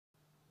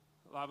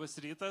Labas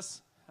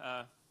rytas.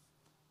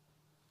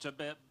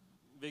 Čia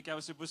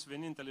veikiausiai bus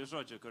vieninteliai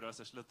žodžiai, kuriuos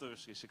aš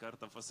lietuviškai šį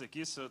kartą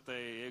pasakysiu,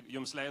 tai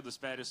jums leidus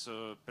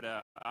perėsiu prie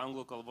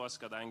anglų kalbos,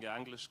 kadangi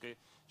angliškai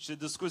ši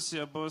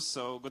diskusija bus.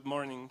 So, good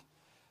morning,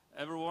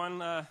 everyone.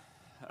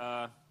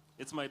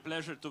 It's my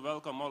pleasure to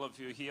welcome all of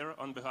you here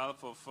on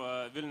behalf of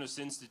Vilniaus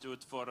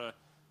Institute for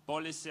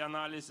Policy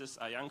Analysis,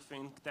 a young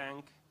think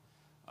tank.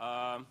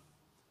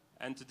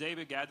 And today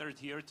we gathered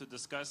here to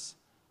discuss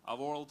a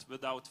world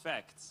without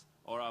facts,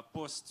 or a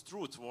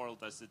post-truth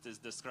world as it is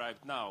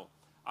described now.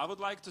 I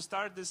would like to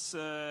start this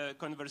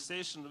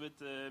conversation with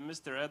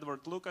Mr.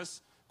 Edward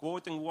Lucas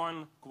quoting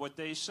one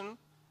quotation,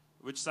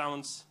 which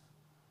sounds,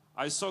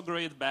 "I saw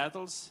great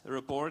battles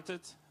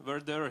reported where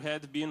there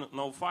had been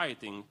no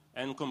fighting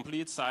and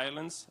complete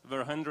silence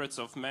where hundreds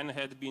of men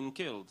had been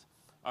killed.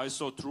 I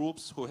saw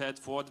troops who had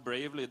fought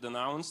bravely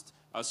denounced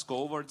as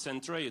cowards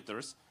and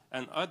traitors,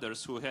 and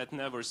others who had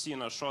never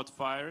seen a shot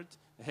fired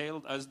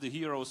hailed as the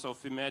heroes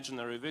of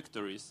imaginary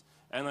victories.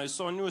 And I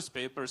saw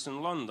newspapers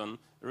in London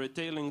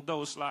retailing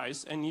those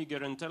lies and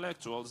eager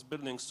intellectuals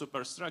building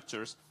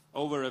superstructures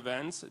over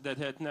events that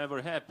had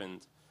never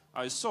happened.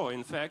 I saw,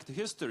 in fact,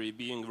 history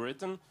being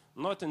written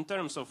not in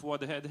terms of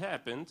what had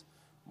happened,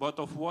 but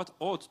of what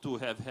ought to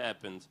have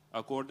happened,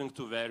 according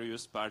to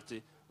various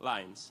party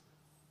lines."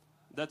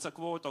 That's a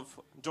quote of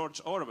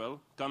George Orwell,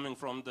 coming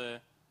from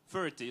the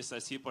 30s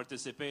as he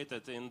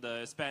participated in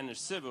the Spanish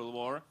Civil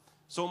War.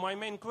 So my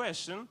main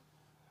question,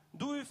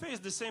 do we face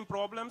the same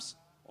problems,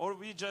 or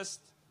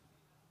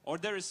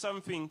there is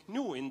something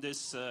new in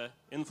this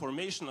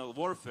informational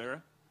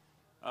warfare?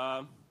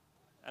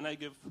 And I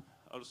give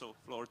also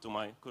floor to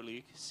my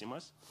colleague,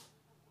 Simas.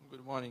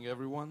 Good morning,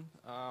 everyone.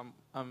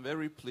 I'm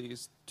very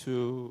pleased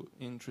to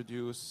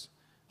introduce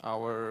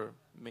our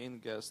main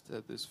guest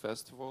at this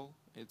festival.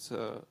 It's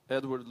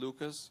Edward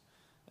Lucas,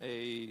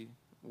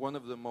 one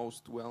of the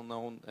most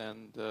well-known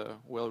and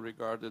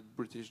well-regarded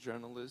British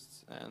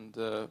journalists and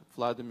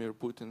Vladimir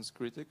Putin's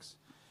critics.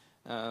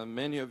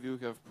 Many of you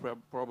have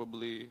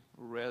probably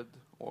read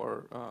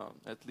or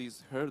at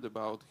least heard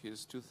about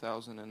his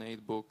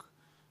 2008 book,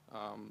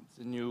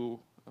 The New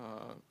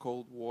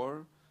Cold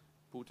War,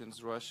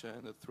 Putin's Russia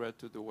and the Threat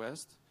to the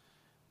West,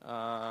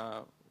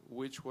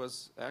 which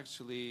was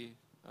actually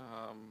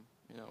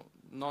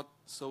not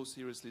so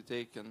seriously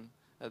taken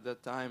at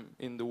that time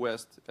in the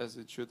West as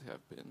it should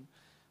have been.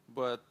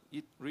 But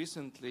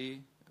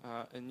recently,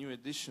 a new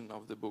edition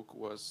of the book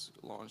was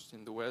launched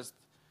in the West,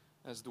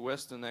 as the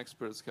Western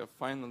experts have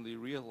finally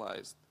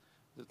realized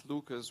that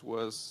Lucas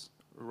was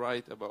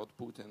right about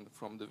Putin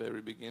from the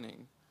very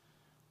beginning.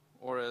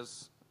 Or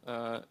as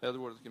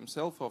Edward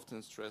himself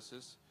often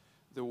stresses,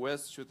 the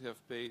West should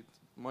have paid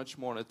much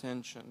more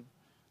attention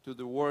to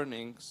the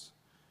warnings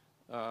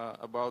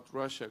about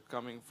Russia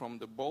coming from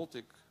the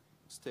Baltic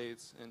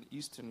states and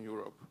Eastern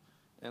Europe,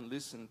 and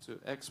listen to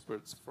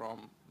experts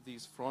from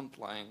these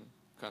frontline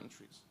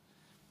countries.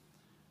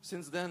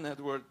 Since then,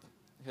 Edward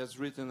has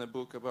written a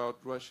book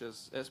about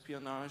Russia's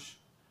espionage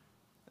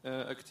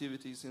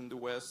activities in the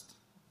West,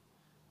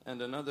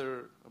 and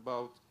another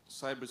about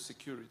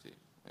cybersecurity.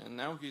 And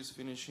now he's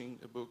finishing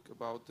a book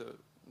about the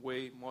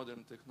way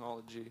modern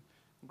technology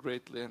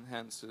greatly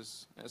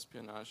enhances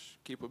espionage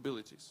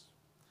capabilities.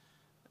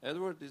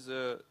 Edward is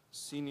a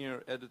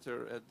senior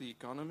editor at The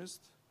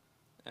Economist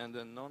and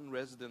a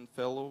non-resident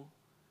fellow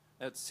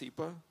at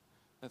SIPA,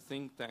 a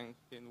think tank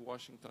in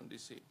Washington,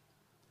 D.C.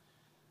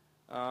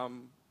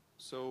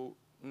 So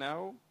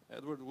now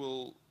Edward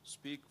will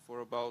speak for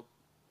about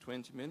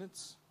 20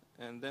 minutes,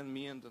 and then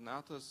me and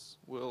Donatas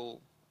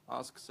will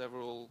ask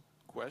several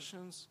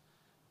questions,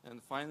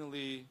 and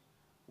finally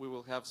we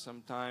will have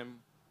some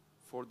time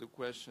for the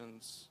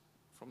questions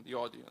from the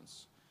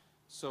audience.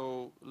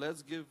 So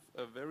let's give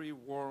a very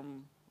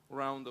warm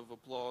round of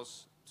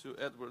applause to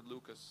Edward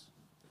Lucas,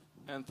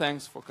 and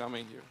thanks for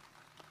coming here.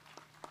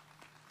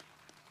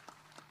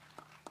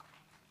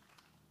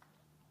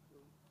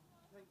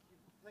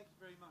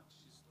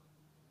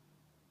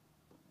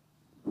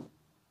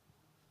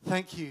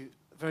 Thank you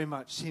very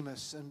much,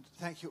 Simas, and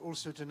thank you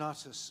also,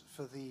 Donatas,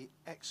 for the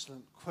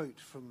excellent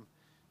quote from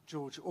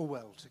George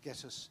Orwell to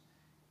get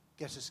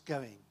us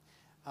going.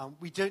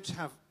 We don't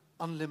have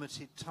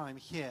unlimited time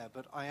here,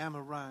 but I am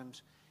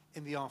around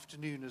in the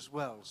afternoon as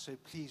well. So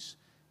please,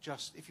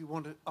 just if you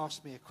want to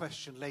ask me a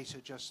question later,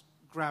 just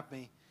grab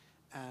me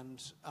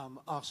and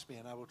ask me,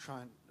 and I will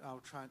try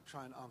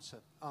and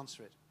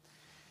answer it.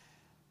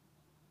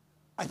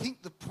 I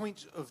think the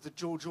point of the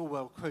George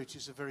Orwell quote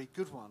is a very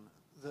good one,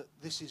 that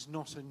this is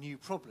not a new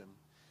problem.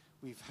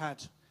 We've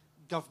had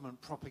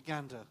government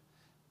propaganda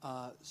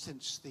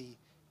since the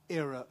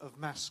era of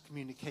mass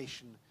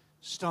communication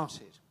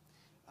started.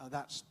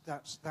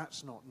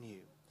 That's not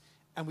new.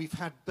 And we've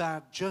had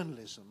bad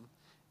journalism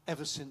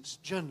ever since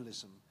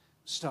journalism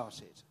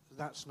started.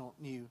 That's not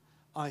new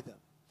either.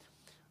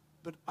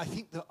 But I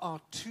think there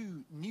are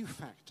two new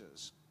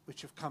factors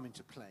which have come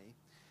into play,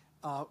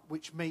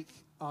 which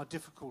make our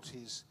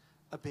difficulties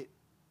a bit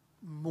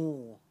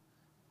more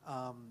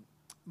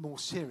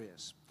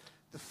serious.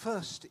 The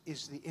first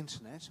is the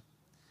internet,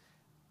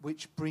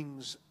 which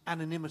brings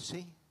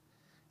anonymity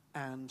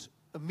and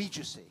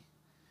immediacy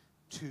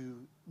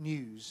to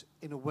news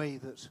in a way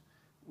that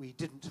we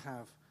didn't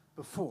have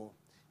before.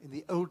 In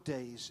the old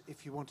days,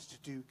 if you wanted to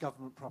do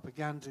government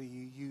propaganda,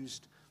 you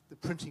used the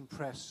printing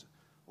press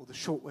or the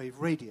shortwave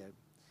radio.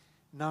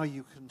 Now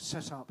you can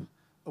set up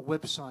a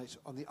website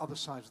on the other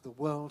side of the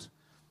world,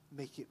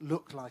 make it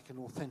look like an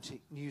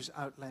authentic news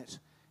outlet,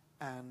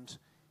 and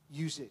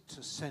use it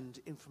to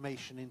send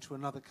information into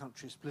another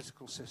country's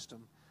political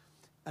system,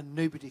 and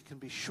nobody can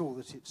be sure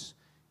that it's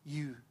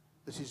you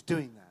that is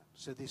doing that.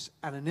 So this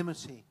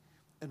anonymity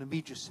and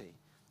immediacy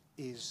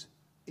is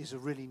a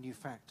really new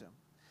factor.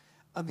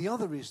 And the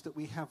other is that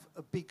we have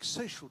a big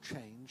social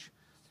change,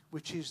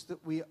 which is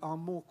that we are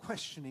more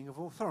questioning of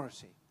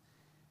authority.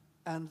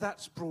 And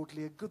that's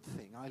broadly a good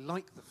thing. I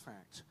like the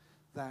fact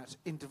that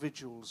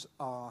individuals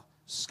are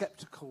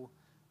skeptical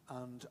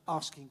and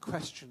asking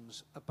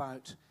questions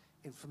about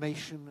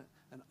information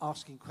and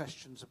asking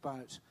questions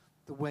about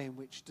the way in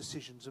which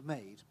decisions are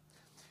made.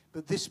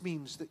 But this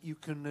means that you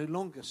can no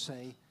longer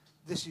say,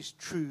 this is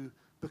true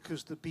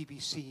because the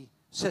BBC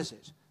says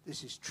it.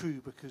 This is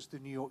true because the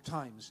New York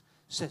Times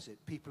says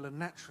it. People are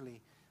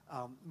naturally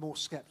more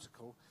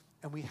skeptical,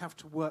 and we have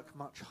to work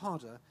much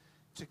harder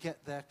to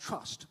get their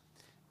trust.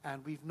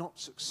 And we've not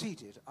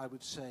succeeded, I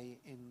would say,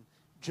 in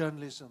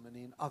journalism and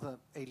in other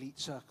elite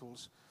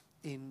circles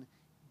in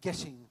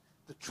getting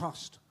the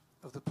trust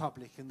of the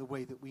public in the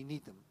way that we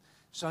need them.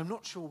 So I'm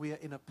not sure we are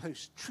in a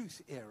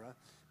post-truth era,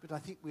 but I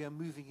think we are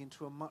moving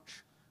into a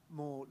much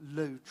more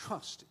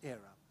low-trust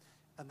era.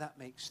 And that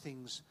makes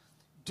things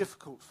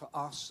difficult for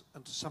us,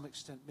 and to some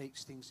extent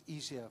makes things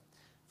easier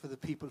for the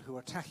people who are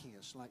attacking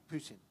us, like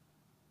Putin.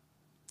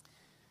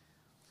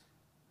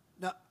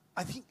 Now,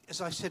 I think, as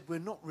I said, we're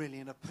not really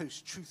in a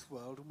post-truth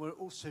world, and we're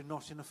also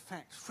not in a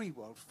fact-free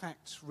world.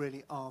 Facts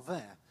really are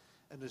there.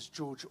 And as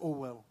George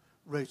Orwell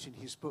wrote in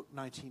his book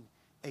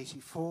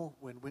 1984,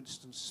 when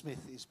Winston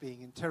Smith is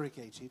being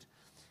interrogated,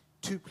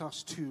 2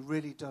 + 2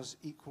 really does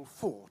equal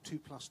 4. 2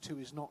 + 2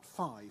 is not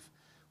 5,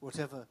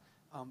 whatever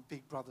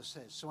Big Brother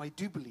says. So I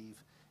do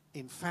believe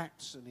in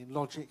facts and in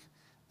logic,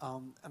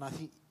 and I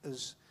think,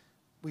 as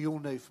we all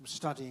know from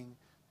studying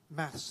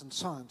maths and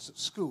science at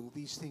school,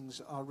 these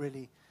things are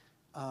really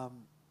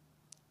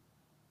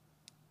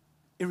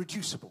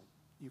irreducible.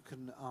 You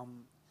can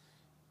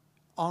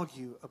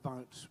argue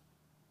about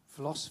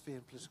philosophy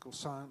and political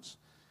science,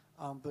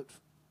 but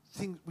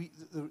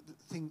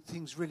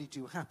things really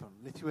do happen.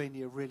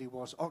 Lithuania really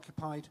was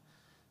occupied.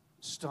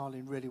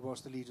 Stalin really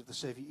was the leader of the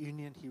Soviet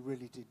Union. He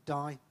really did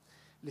die.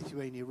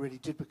 Lithuania really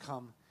did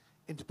become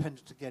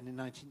independent again in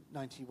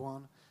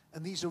 1991.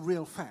 And these are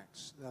real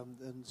facts.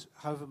 And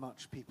however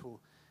much people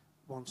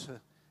want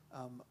to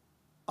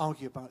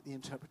argue about the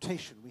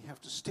interpretation, we have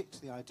to stick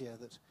to the idea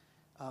that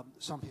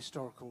some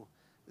historical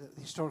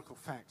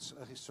facts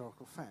are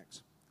historical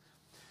facts.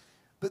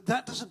 But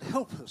that doesn't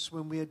help us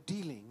when we are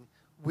dealing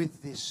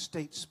with this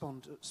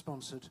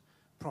state-sponsored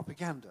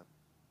propaganda.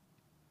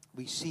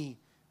 We see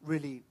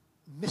really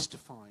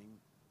mystifying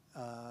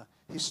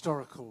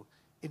historical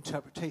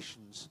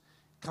interpretations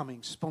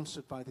coming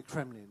sponsored by the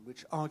Kremlin,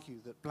 which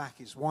argue that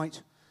black is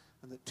white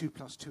and that 2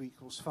 + 2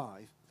 =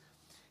 5.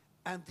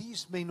 And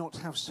these may not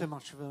have so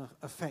much of an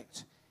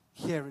effect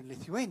here in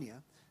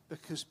Lithuania,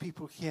 because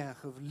people here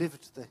have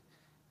lived the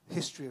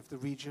history of the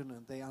region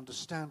and they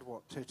understand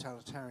what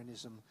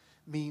totalitarianism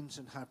means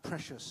and how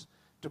precious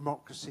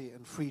democracy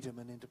and freedom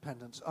and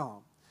independence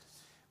are.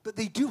 But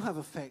they do have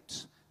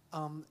effects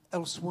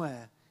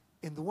elsewhere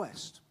in the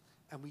West.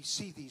 And we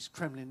see these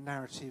Kremlin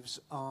narratives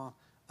are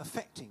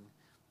affecting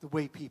the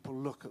way people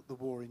look at the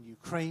war in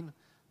Ukraine,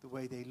 the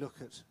way they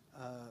look at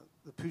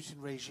the Putin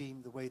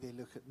regime, the way they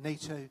look at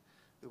NATO,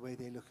 the way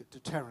they look at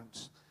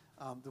deterrence,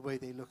 the way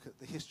they look at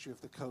the history of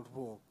the Cold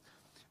War,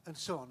 and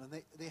so on.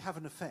 And they have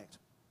an effect.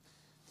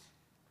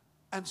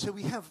 And so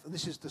we have, and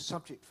this is the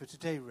subject for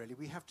today really,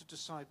 we have to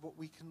decide what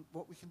we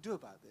can do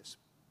about this.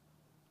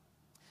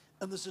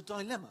 And there's a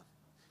dilemma,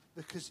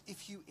 because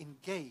if you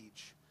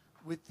engage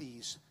with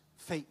these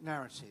fake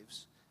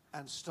narratives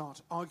and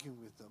start arguing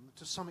with them,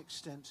 to some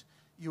extent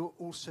you're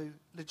also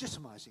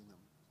legitimizing them.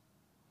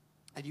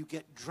 And you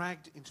get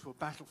dragged into a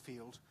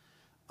battlefield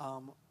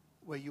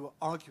where you are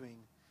arguing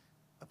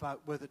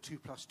about whether 2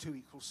 +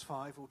 2 =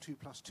 5 or 2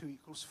 + 2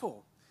 =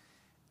 4.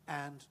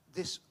 And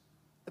this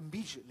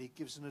immediately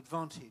gives an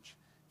advantage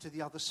to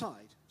the other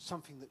side.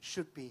 Something that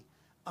should be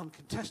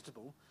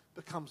uncontestable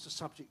becomes the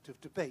subject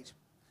of debate.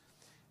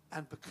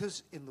 And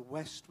because in the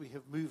West we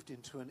have moved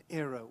into an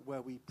era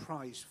where we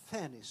prize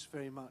fairness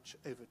very much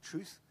over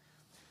truth,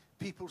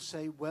 people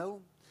say,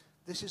 well,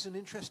 this is an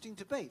interesting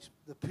debate.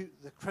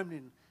 The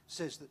Kremlin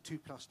says that 2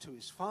 + 2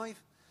 is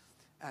 5,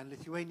 and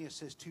Lithuania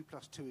says 2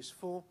 + 2 is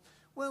 4.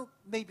 Well,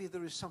 maybe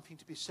there is something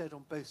to be said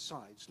on both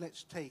sides.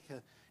 Let's take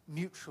a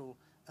neutral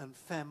and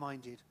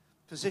fair-minded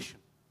position.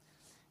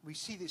 We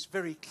see this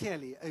very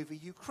clearly over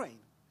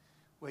Ukraine,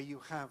 where you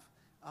have,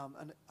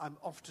 and I'm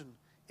often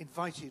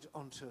invited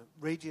onto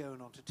radio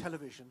and onto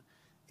television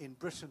in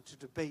Britain to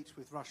debate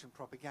with Russian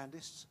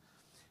propagandists,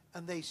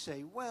 and they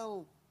say,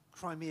 well,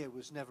 Crimea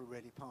was never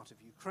really part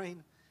of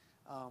Ukraine.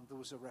 There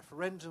was a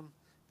referendum.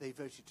 They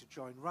voted to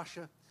join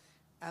Russia.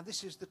 And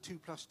this is the 2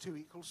 +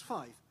 2 =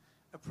 5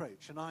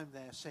 approach. And I'm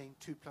there saying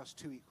 2 +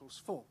 2 =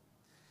 4.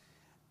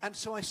 And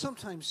so I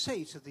sometimes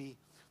say to the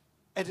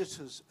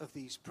editors of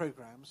these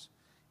programs,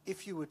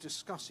 if you were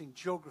discussing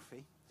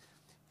geography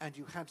and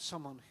you had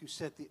someone who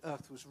said the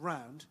Earth was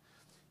round,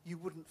 you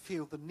wouldn't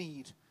feel the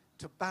need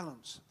to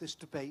balance this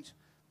debate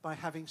by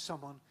having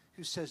someone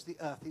who says the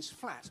Earth is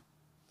flat.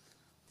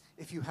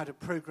 If you had a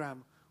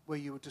program where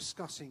you were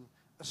discussing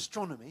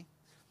astronomy,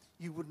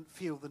 you wouldn't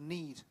feel the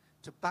need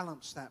to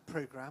balance that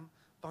program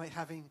by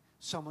having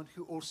someone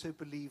who also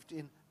believed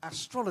in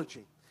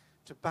astrology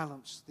to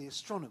balance the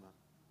astronomer.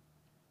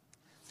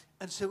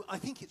 And so I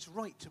think it's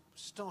right to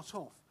start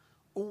off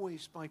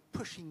always by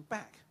pushing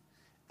back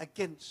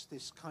against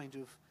this kind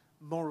of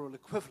moral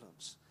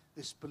equivalence,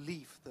 this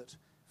belief that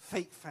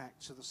fake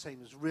facts are the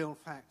same as real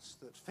facts,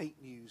 that fake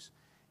news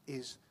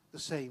is the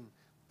same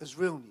as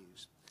real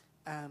news.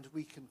 And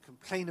we can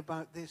complain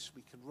about this,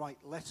 we can write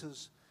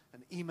letters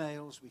and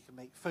emails, we can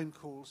make phone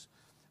calls.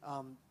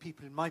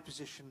 People in my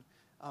position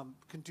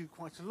can do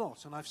quite a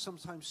lot. And I've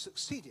sometimes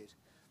succeeded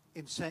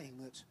in saying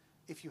that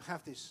if you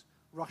have this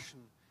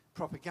Russian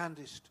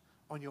propagandist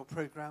on your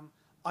program,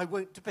 I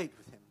won't debate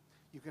with him.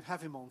 You can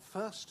have him on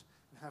first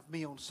and have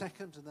me on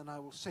second, and then I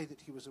will say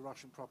that he was a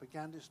Russian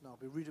propagandist and I'll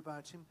be rude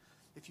about him.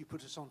 If you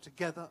put us on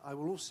together, I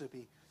will also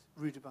be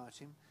rude about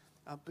him.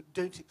 But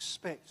don't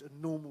expect a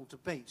normal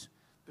debate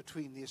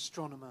between the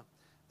astronomer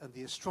and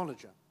the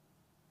astrologer.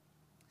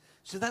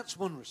 So that's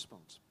one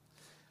response.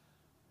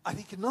 I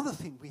think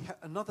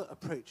another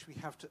approach we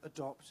have to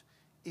adopt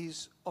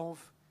is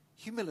of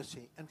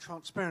humility and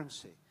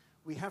transparency.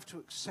 We have to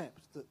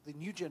accept that the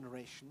new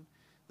generation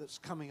that's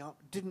coming up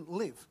didn't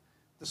live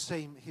the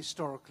same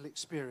historical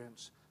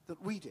experience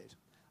that we did.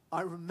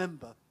 I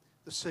remember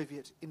the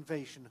Soviet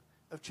invasion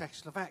of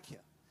Czechoslovakia.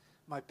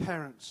 My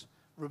parents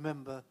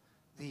remember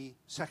the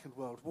Second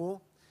World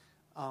War.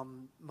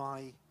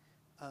 My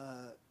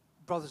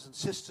brothers and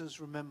sisters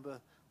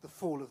remember the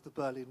fall of the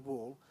Berlin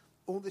Wall.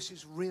 All this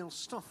is real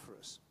stuff for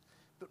us.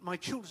 But my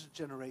children's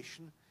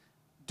generation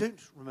don't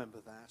remember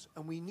that,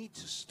 and we need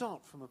to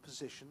start from a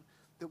position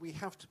that we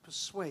have to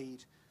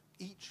persuade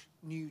each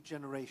new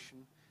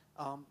generation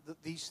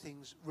that these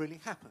things really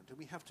happened. And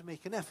we have to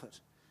make an effort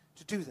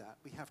to do that.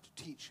 We have to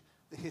teach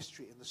the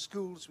history in the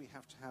schools. We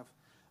have to have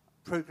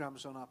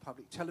programs on our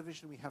public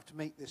television. We have to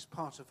make this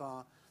part of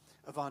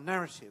our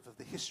narrative, of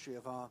the history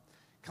of our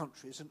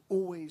countries, and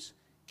always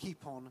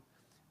keep on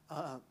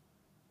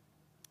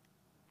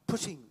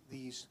putting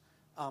these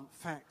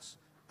facts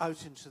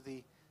out into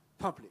the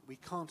public. We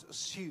can't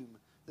assume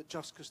that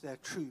just because they're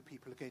true,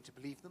 people are going to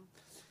believe them.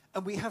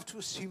 And we have to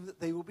assume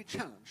that they will be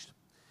challenged.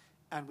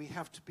 And we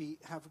have to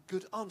have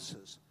good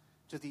answers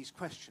to these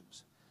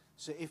questions.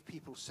 So if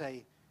people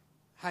say,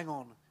 hang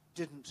on,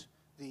 didn't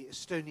the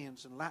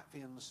Estonians and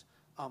Latvians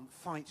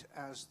fight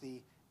as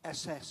the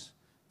SS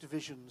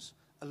divisions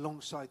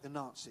alongside the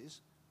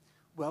Nazis?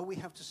 Well, we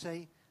have to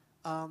say,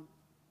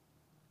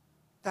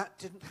 that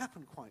didn't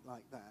happen quite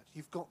like that.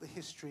 You've got the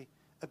history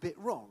a bit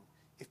wrong.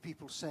 If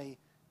people say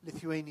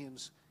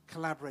Lithuanians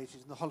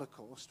collaborated in the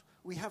Holocaust,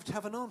 we have to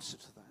have an answer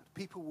to that.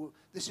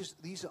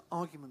 These are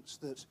arguments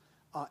that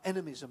our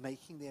enemies are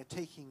making. They are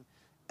taking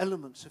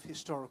elements of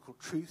historical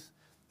truth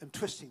and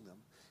twisting them.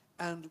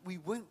 And we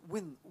won't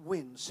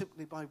win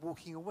simply by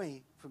walking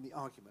away from the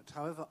argument,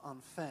 however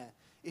unfair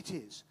it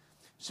is.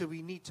 So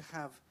we need to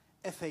have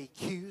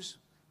FAQs,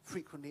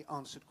 frequently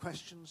answered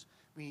questions.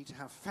 We need to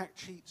have fact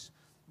sheets.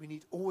 We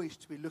need always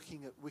to be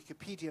looking at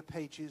Wikipedia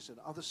pages and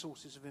other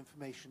sources of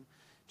information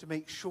to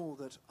make sure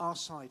that our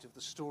side of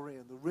the story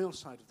and the real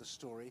side of the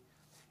story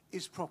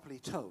is properly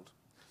told.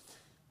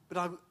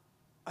 But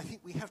I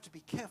think we have to be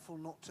careful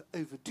not to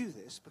overdo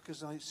this,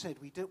 because I said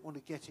we don't want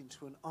to get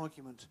into an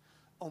argument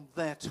on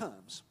their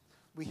terms.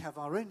 We have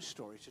our own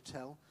story to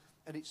tell,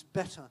 and it's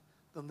better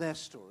than their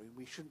story.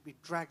 We shouldn't be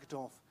dragged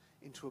off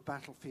into a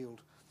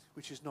battlefield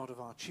which is not of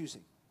our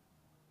choosing.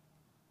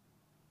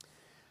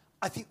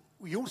 I think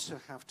we also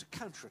have to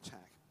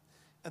counterattack,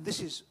 and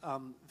this is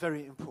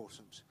very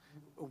important.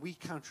 We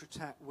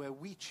counterattack where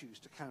we choose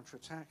to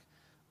counterattack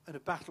in a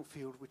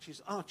battlefield which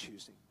is our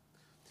choosing.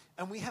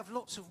 And we have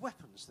lots of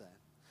weapons there.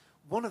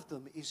 One of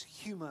them is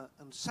humor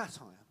and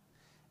satire,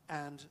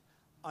 and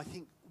I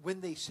think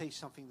when they say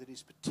something that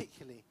is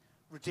particularly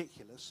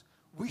ridiculous,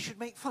 we should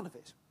make fun of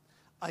it.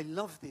 I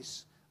love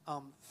this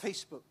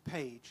Facebook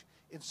page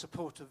in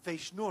support of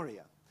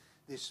Vaishnaria,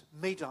 this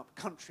made-up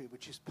country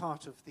which is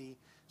part of the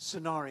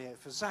scenario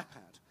for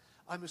Zapad.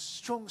 I'm a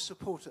strong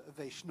supporter of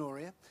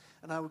Vaishnaria,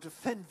 and I will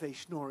defend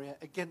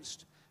Vaishnaria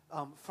against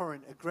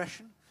foreign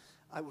aggression.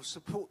 I will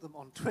support them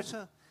on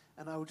Twitter,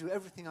 and I will do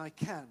everything I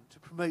can to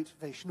promote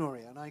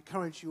Vaishnaria, and I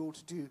encourage you all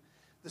to do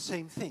the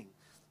same thing.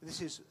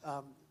 This is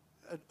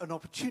an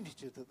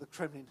opportunity that the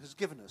Kremlin has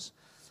given us.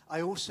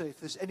 I also, if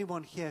there's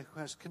anyone here who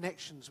has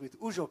connections with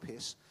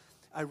Ujopis,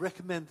 I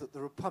recommend that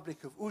the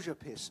Republic of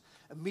Ujopis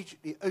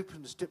immediately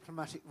opens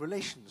diplomatic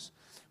relations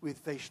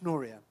with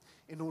Vaishnaria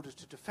in order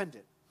to defend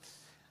it.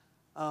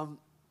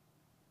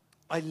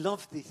 I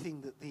love the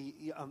thing that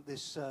the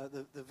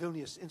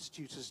Vilnius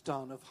Institute has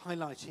done of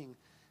highlighting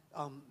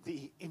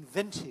the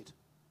invented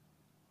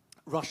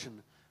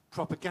Russian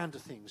propaganda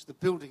things, the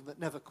building that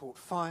never caught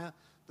fire,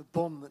 the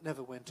bomb that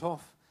never went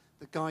off,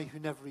 the guy who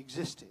never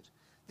existed.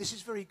 This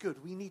is very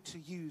good. We need to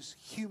use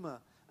humor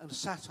and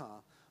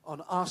satire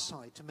on our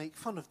side to make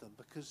fun of them,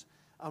 because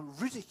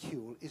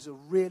ridicule is a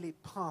really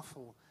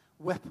powerful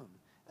weapon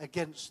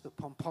against the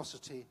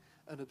pomposity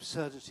and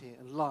absurdity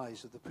and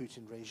lies of the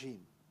Putin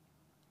regime.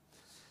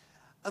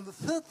 And the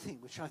third thing,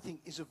 which I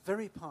think is a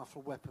very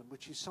powerful weapon,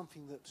 which is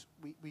something that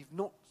we've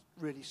not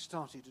really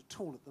started at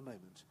all at the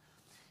moment,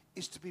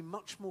 is to be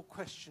much more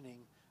questioning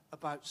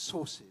about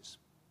sources.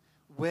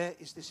 Where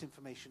is this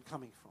information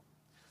coming from?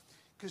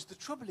 Because the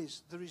trouble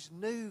is, there is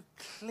no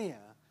clear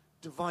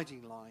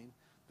dividing line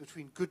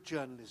between good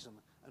journalism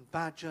and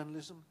bad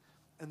journalism,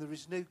 and there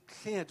is no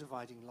clear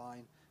dividing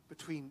line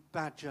between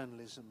bad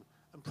journalism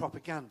and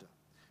propaganda.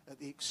 At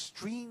the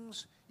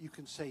extremes, you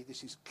can say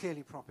this is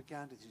clearly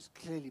propaganda, this is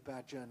clearly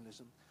bad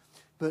journalism,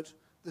 but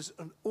there's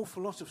an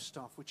awful lot of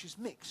stuff which is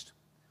mixed.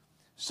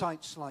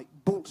 Sites like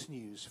Bolt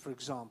News, for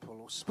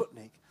example, or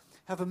Sputnik,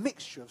 have a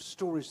mixture of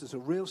stories that are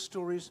real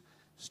stories,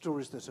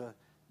 stories that are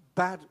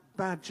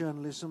bad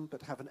journalism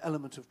but have an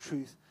element of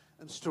truth,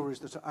 and stories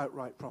that are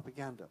outright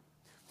propaganda.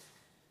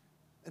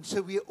 And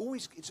so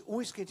it's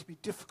always going to be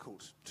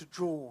difficult to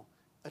draw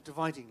a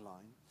dividing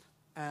line,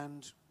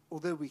 and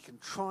although we can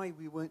try,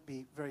 we won't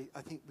be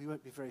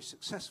very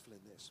successful in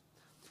this.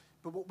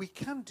 But what we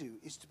can do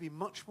is to be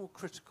much more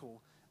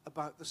critical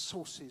about the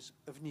sources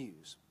of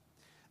news.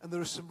 And there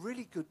are some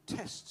really good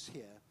tests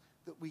here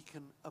that we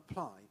can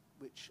apply,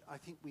 which I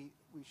think we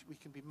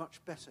can be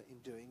much better in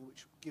doing,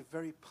 which give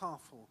very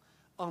powerful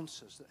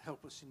answers that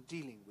help us in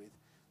dealing with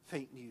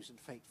fake news and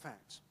fake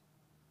facts.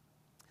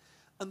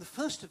 And the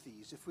first of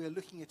these, if we are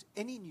looking at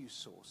any news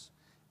source,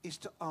 is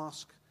to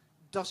ask,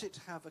 does it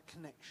have a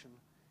connection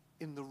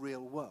in the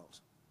real world?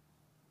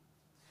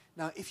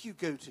 Now, if you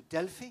go to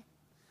Delphi,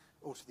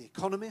 or to The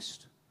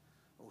Economist,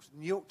 or to the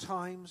New York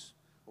Times,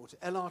 or to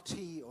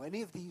LRT, or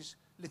any of these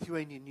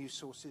Lithuanian news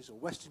sources or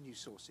Western news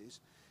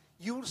sources,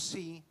 you'll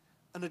see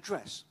an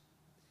address.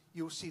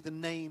 You'll see the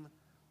name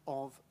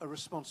of a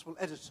responsible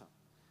editor.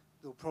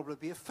 There'll probably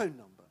be a phone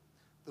number.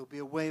 There'll be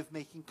a way of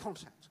making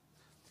contact.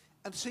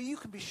 And so you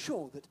can be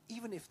sure that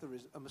even if there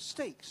are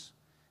mistakes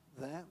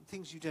there,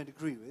 things you don't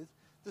agree with,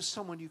 there's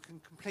someone you can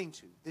complain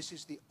to. This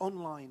is the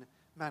online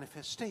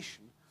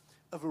manifestation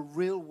of a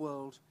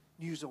real-world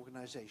news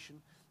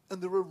organization,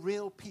 and there are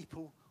real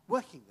people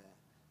working there.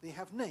 They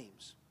have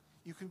names.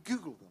 You can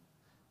Google them.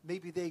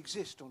 Maybe they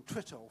exist on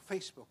Twitter or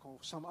Facebook or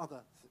some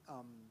other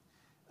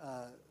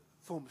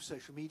form of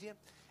social media,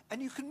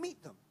 and you can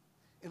meet them.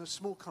 In a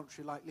small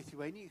country like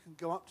Lithuania, you can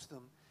go up to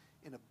them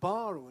in a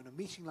bar or in a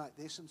meeting like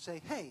this and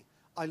say, hey,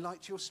 I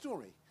liked your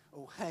story,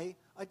 or hey,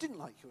 I didn't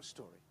like your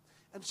story.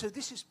 And so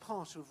this is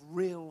part of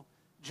real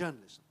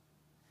journalism.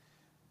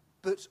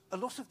 But a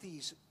lot of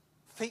these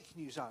fake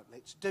news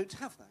outlets don't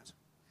have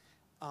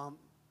that.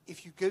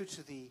 If you go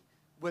to the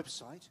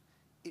website,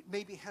 it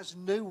maybe has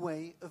no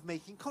way of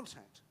making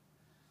contact.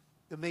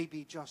 There may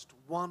be just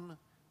one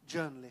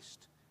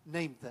journalist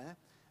named there,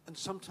 and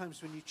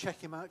sometimes when you check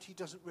him out, he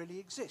doesn't really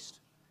exist.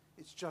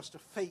 It's just a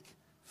fake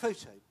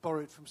photo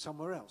borrowed from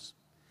somewhere else.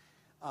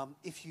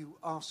 If you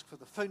ask for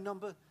the phone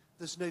number,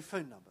 there's no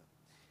phone number.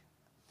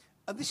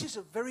 And this is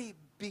a very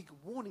big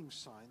warning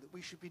sign that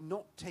we should be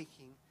not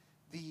taking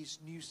these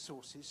news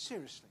sources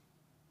seriously.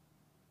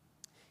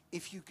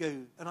 If you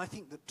go, and I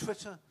think that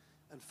Twitter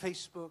and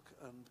Facebook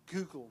and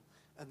Google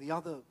and the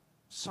other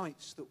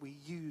sites that we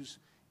use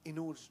in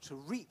order to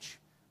reach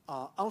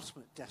our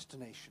ultimate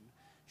destination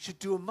should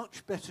do a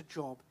much better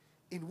job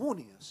in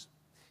warning us.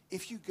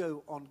 If you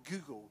go on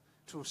Google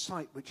to a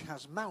site which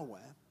has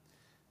malware,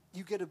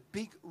 you get a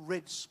big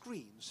red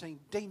screen saying,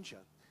 danger,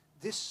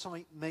 this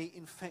site may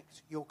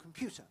infect your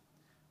computer.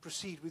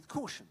 Proceed with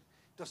caution.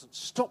 It doesn't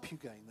stop you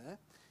going there,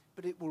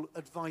 but it will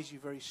advise you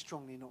very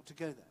strongly not to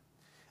go there.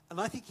 And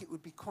I think it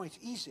would be quite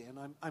easy, and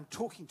I'm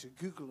talking to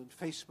Google and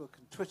Facebook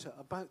and Twitter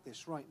about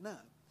this right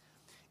now,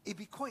 it'd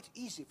be quite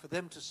easy for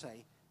them to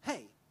say,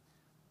 hey,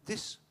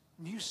 this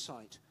news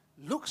site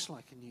looks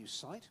like a news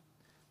site,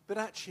 but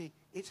actually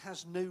it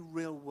has no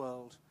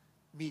real-world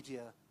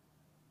media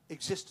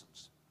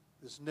existence.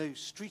 There's no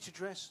street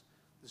address,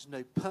 there's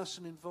no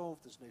person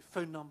involved, there's no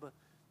phone number,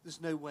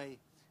 there's no way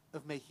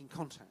of making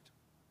contact.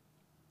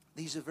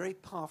 These are very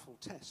powerful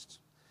tests.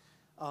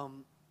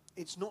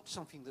 It's not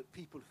something that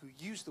people who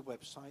use the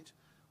website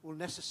will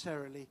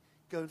necessarily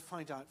go and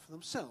find out for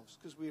themselves,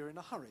 because we are in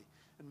a hurry.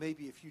 And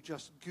maybe if you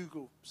just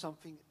Google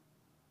something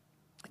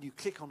and you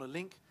click on a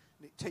link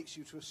and it takes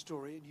you to a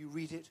story and you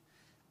read it,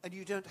 and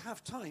you don't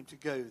have time to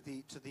go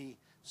to the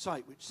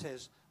site which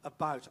says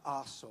about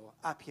us or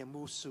apie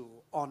musu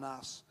or on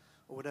us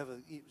or whatever,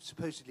 it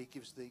supposedly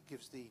gives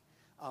the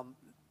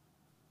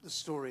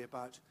story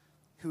about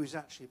who is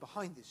actually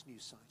behind this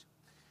news site.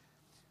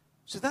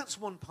 So that's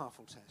one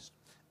powerful test.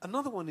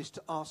 Another one is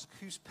to ask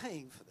who's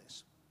paying for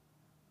this.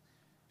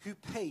 Who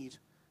paid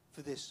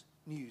for this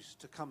news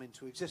to come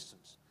into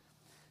existence?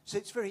 So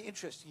it's very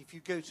interesting. If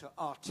you go to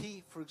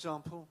RT, for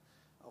example,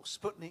 or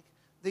Sputnik,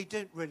 they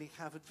don't really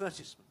have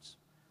advertisements.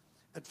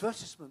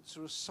 Advertisements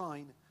are a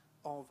sign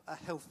of a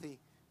healthy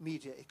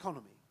media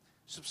economy.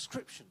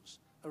 Subscriptions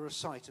are a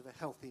sign of a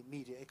healthy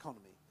media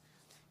economy.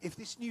 If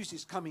this news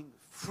is coming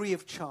free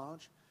of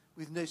charge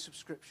with no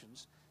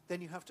subscriptions,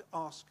 then you have to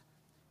ask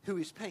who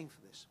is paying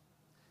for this.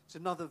 It's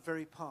another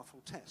very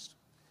powerful test.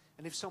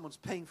 And if someone's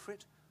paying for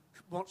it,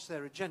 what's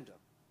their agenda?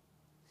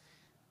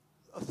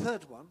 A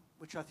third one,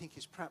 which I think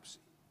is perhaps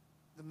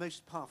the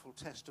most powerful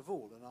test of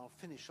all, and I'll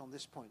finish on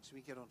this point so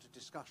we get on to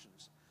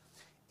discussions,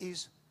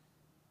 is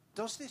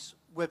does this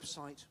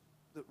website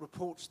that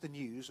reports the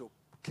news or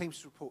claims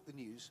to report the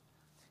news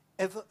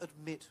ever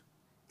admit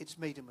it's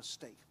made a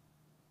mistake?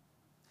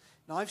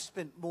 Now, I've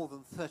spent more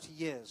than 30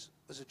 years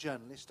as a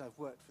journalist. I've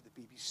worked for the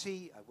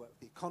BBC, I've worked for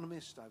The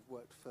Economist, I've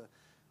worked for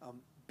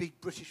big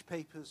British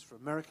papers, for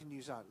American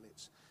news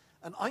outlets.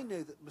 And I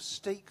know that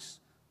mistakes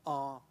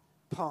are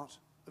part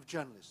of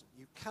journalism.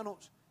 You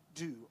cannot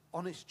do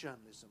honest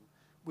journalism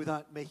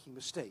without making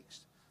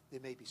mistakes. There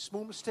may be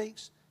small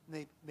mistakes,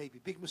 there may be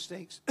big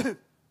mistakes,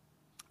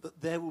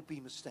 but there will be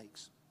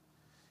mistakes.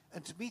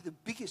 And to me, the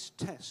biggest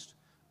test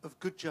of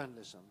good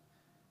journalism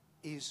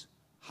is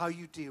how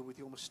you deal with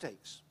your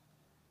mistakes.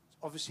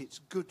 Obviously, it's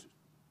good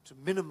to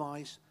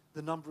minimize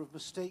the number of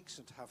mistakes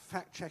and to have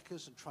fact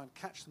checkers and try and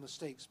catch the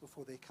mistakes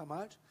before they come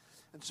out.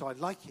 And so I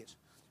like it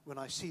when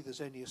I see there's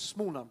only a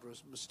small number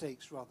of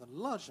mistakes rather than a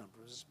large number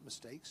of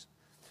mistakes.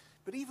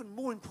 But even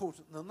more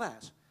important than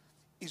that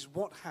is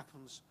what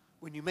happens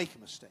when you make a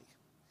mistake.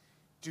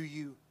 Do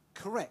you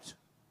correct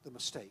the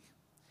mistake?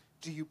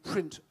 Do you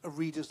print a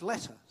reader's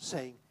letter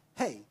saying,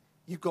 hey,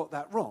 you got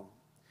that wrong?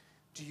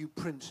 Do you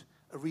print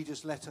a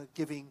reader's letter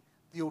giving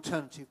the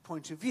alternative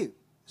point of view,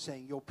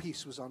 saying your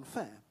piece was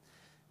unfair?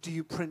 Do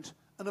you print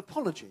an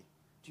apology?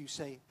 Do you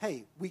say,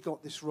 hey, we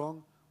got this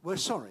wrong, we're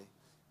sorry.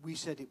 We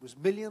said it was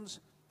millions,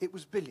 it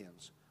was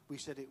billions. We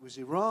said it was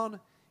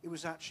Iran, it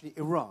was actually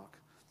Iraq.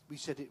 We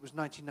said it was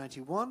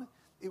 1991,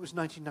 it was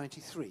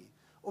 1993.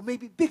 Or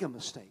maybe bigger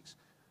mistakes.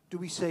 Do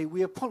we say,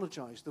 we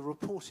apologize, the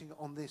reporting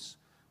on this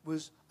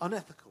was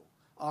unethical,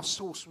 our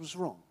source was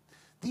wrong?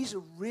 These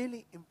are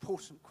really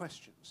important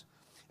questions.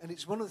 And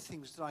it's one of the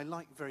things that I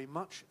like very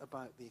much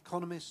about The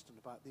Economist and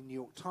about the New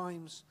York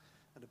Times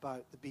and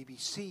about the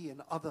BBC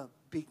and other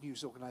big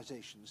news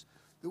organizations,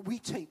 that we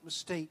take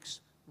mistakes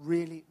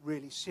really,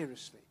 really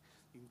seriously.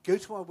 You can go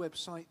to our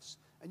websites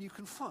and you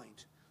can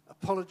find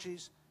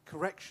apologies,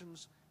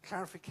 corrections,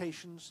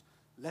 clarifications,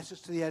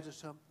 letters to the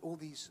editor, all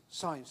these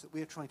signs that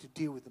we are trying to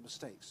deal with the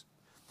mistakes.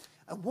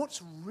 And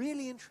what's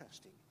really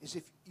interesting is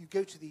if you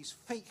go to these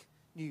fake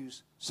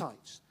news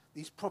sites,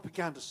 these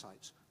propaganda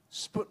sites,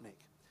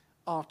 Sputnik,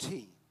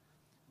 RT,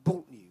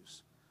 Bolt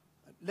News,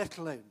 let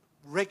alone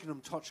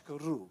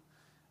Regnum.ru,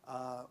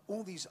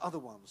 all these other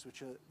ones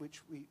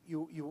which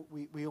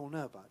we all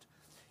know about,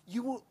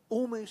 you will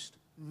almost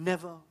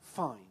never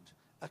find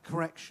a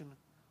correction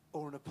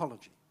or an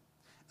apology.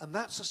 And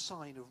that's a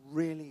sign of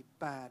really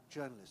bad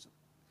journalism.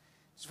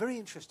 It's very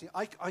interesting.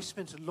 I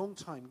spent a long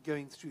time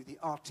going through the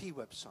RT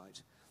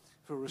website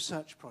for a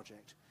research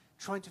project,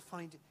 trying to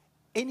find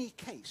any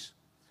case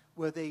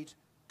where they'd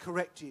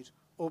corrected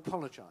or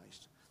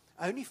apologized.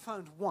 I only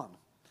found one,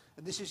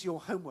 and this is your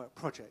homework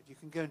project. You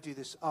can go and do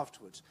this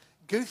afterwards.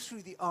 Go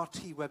through the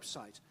RT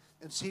website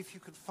and see if you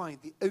can find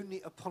the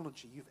only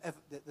apology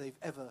that they've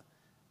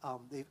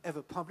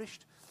ever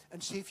published,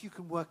 and see if you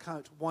can work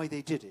out why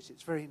they did it.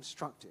 It's very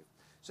instructive.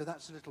 So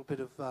that's a little bit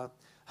of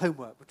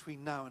homework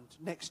between now and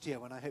next year,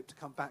 when I hope to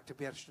come back to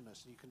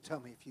Bjergstrenes, and you can tell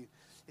me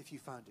if you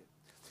found it.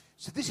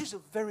 So this is a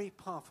very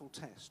powerful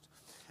test,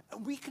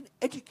 and we can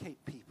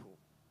educate people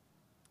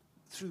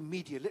through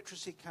media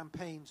literacy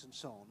campaigns and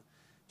so on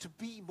to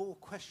be more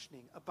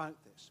questioning about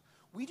this.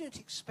 We don't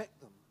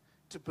expect them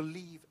to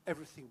believe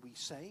everything we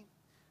say,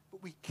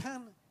 but we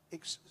can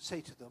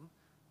say to them,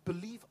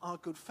 believe our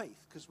good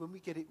faith, because when we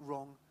get it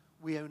wrong,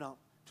 we own up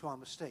to our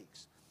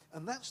mistakes.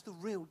 And that's the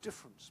real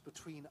difference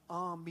between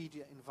our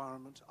media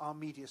environment, our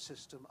media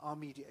system, our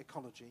media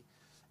ecology,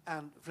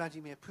 and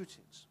Vladimir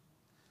Putin's.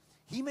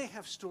 He may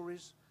have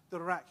stories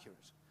that are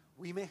accurate.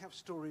 We may have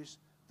stories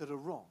that are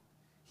wrong.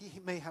 He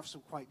may have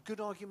some quite good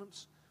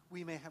arguments.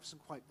 We may have some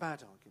quite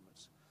bad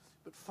arguments.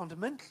 But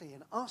fundamentally,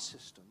 in our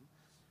system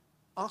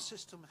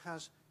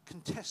has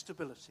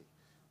contestability.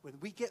 When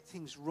we get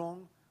things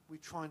wrong, we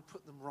try and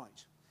put them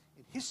right.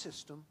 In his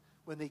system,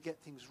 when they get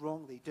things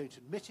wrong, they don't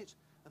admit it,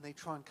 and they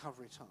try and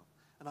cover it up.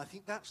 And I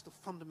think that's the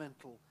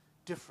fundamental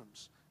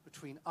difference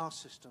between our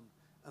system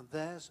and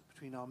theirs,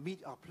 between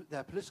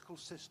their political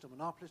system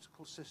and our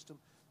political system,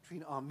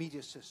 between our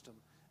media system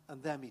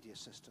and their media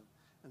system.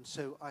 And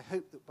so I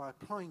hope that by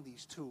applying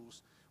these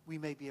tools, we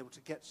may be able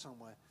to get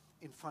somewhere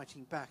in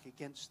fighting back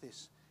against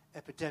this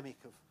epidemic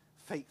of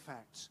fake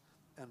facts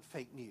and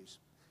fake news.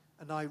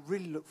 And I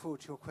really look forward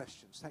to your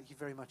questions. Thank you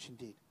very much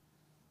indeed.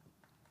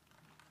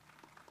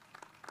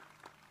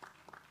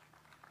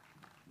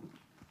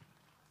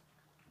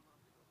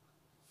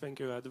 Thank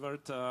you,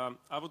 Edward.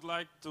 I would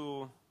like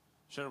to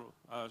share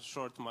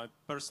short my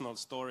personal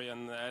story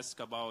and ask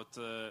about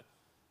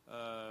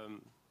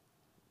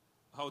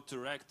how to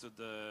react to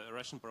the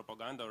Russian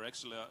propaganda, or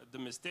actually the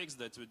mistakes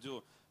that we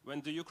do.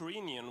 When the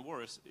Ukrainian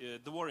wars,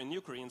 the war in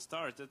Ukraine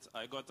started,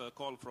 I got a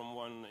call from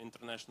one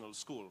international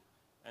school,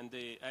 and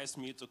they asked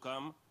me to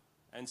come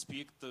and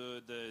speak to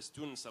the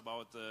students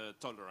about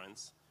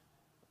tolerance.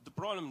 The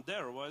problem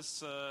there was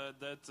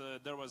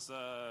that there was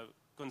a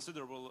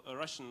considerable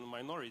Russian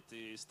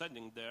minority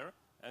studying there,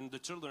 and the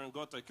children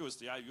got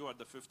accused. Yeah, you are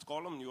the fifth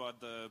column, you are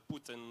the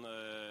Putin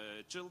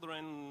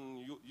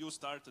children, you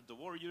started the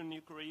war in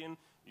Ukraine,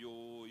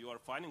 you are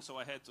fighting. So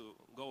I had to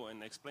go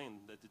and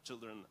explain that the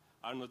children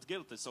are not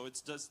guilty. So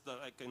it's just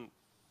like a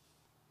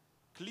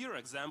clear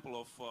example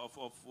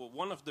of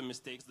one of the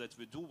mistakes that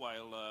we do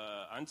while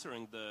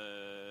answering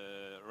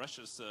the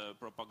Russia's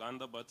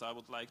propaganda. But I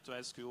would like to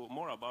ask you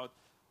more about,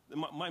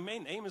 my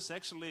main aim is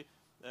actually,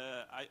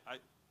 I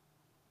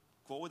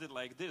quote it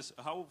like this: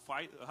 how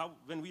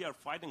when we are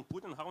fighting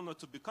Putin, how not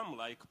to become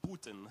like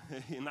Putin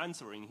in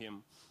answering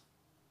him?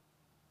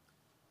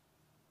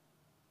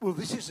 Well,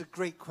 this is a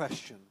great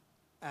question,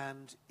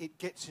 and it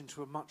gets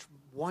into a much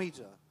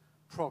wider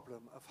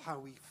problem of how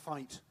we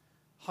fight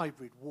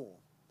hybrid war.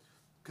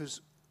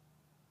 Because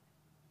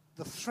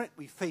the threat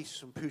we face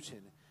from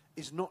Putin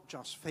is not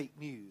just fake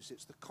news,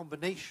 it's the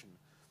combination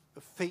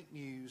of fake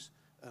news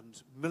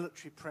and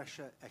military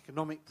pressure,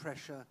 economic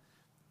pressure,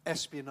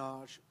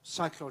 espionage,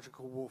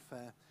 psychological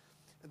warfare,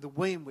 and the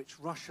way in which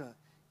Russia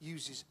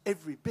uses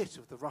every bit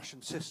of the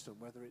Russian system,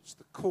 whether it's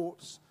the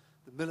courts,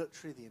 the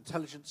military, the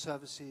intelligence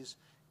services,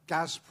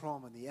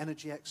 Gazprom and the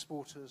energy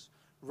exporters,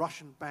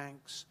 Russian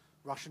banks,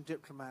 Russian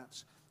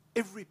diplomats,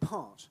 every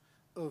part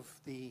of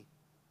the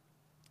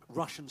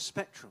Russian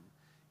spectrum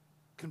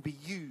can be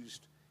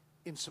used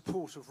in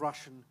support of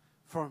Russian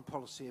foreign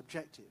policy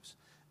objectives.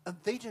 And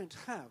they don't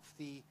have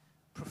the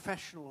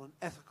professional and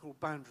ethical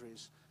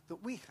boundaries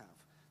that we have.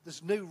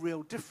 There's no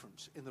real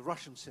difference in the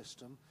Russian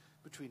system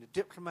between a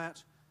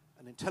diplomat,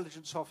 an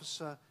intelligence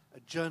officer, a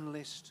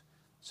journalist,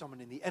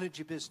 someone in the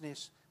energy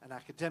business, an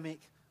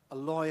academic, a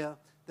lawyer.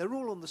 They're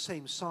all on the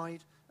same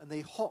side, and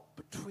they hop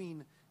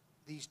between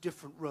these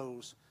different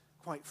roles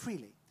quite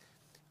freely.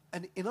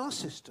 And in our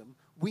system,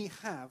 we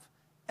have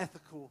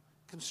ethical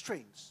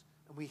constraints,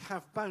 and we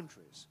have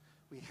boundaries,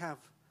 we have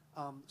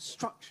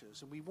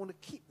structures, and we want to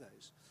keep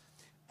those.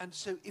 And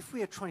so if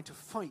we are trying to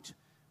fight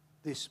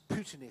this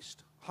Putinist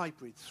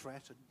hybrid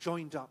threat, a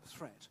joined-up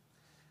threat,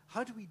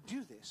 how do we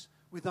do this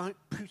without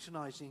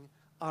Putinizing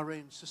our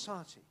own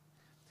society?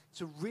 It's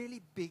a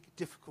really big,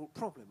 difficult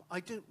problem. I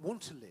don't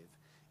want to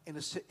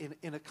live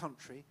in a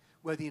country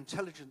where the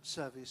intelligence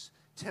service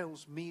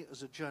tells me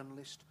as a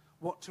journalist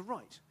what to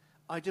write.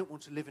 I don't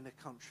want to live in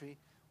a country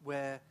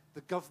where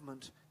the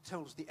government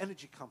tells the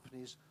energy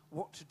companies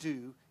what to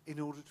do in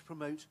order to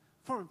promote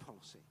foreign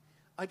policy.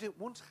 I don't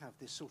want to have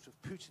this sort of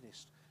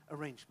Putinist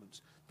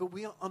arrangement, but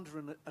we are under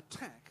an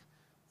attack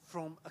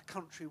from a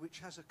country which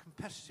has a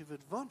competitive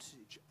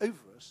advantage over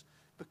us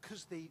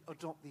because they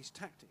adopt these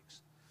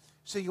tactics.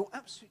 So you're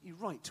absolutely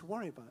right to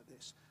worry about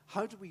this.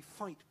 How do we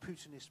fight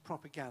Putinist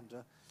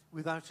propaganda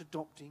without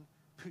adopting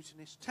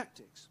Putinist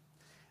tactics?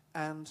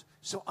 And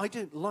so I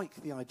don't like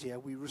the idea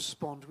we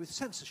respond with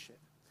censorship.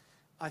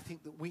 I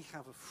think that we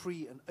have a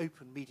free and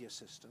open media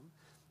system,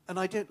 and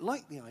I don't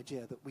like the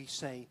idea that we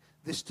say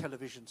this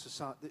television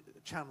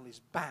channel is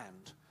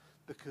banned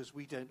because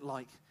we don't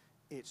like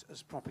it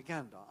as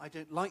propaganda. I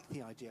don't like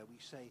the idea we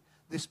say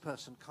this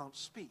person can't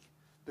speak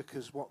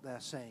because what they're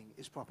saying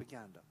is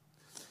propaganda.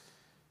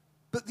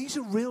 But these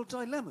are real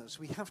dilemmas.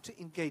 We have to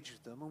engage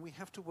with them, and we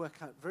have to work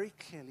out very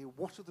clearly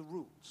what are the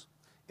rules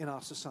in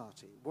our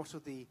society. What are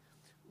the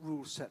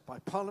rules set by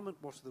Parliament?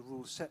 What are the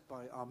rules set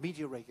by our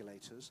media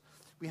regulators?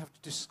 We have to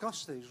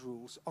discuss those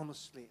rules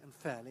honestly and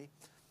fairly,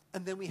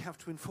 and then we have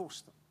to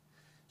enforce them.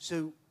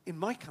 So in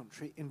my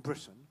country, in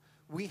Britain,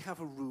 we have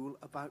a rule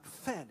about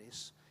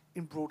fairness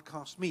in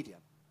broadcast media.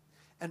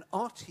 And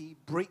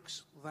RT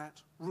breaks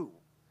that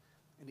rule,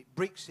 and it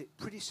breaks it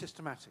pretty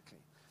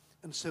systematically.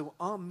 And so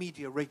our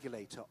media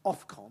regulator,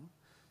 Ofcom,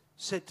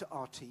 said to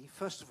RT,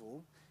 first of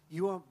all,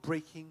 you are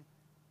breaking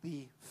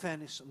the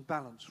fairness and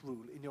balance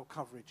rule in your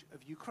coverage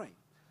of Ukraine.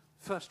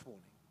 First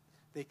warning.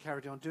 They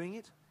carried on doing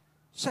it.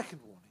 Second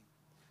warning.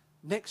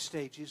 Next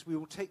stage is we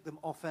will take them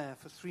off air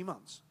for 3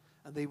 months,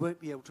 and they won't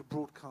be able to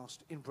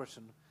broadcast in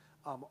Britain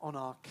on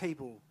our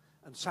cable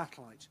and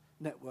satellite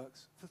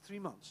networks for 3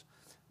 months.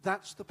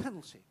 That's the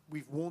penalty.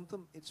 We've warned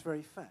them. It's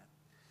very fair.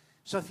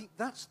 So I think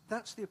that's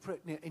the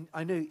approach.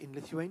 I know in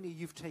Lithuania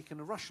you've taken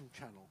a Russian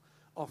channel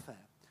off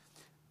air.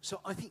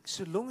 So I think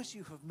so long as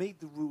you have made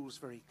the rules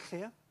very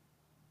clear,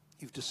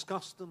 you've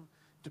discussed them,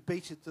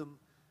 debated them,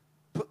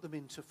 put them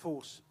into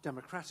force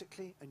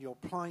democratically, and you're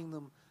applying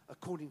them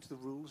according to the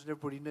rules, and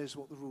everybody knows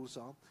what the rules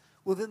are,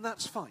 well then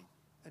that's fine.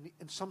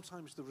 And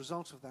sometimes the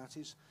result of that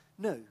is,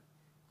 no,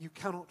 you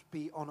cannot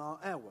be on our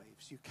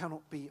airwaves, you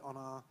cannot be on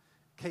our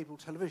cable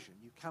television,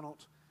 you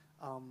cannot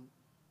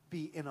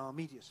be in our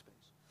media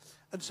space.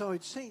 And so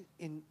I'd say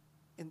in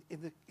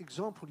in the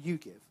example you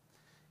give,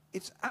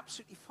 it's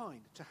absolutely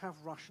fine to have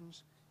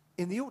Russians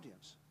in the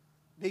audience.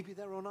 Maybe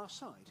they're on our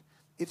side.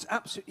 It's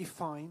absolutely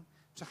fine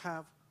to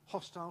have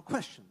hostile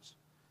questions.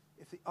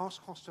 If they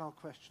ask hostile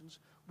questions,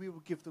 we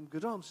will give them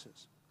good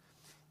answers.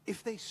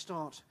 If they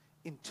start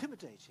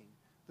intimidating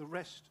the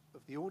rest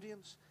of the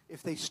audience,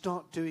 if they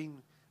start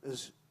doing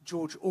as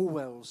George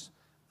Orwell's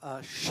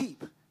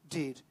sheep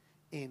did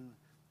in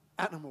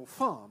Animal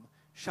Farm,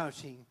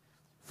 shouting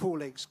 4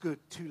 legs good,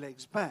 2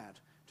 legs bad,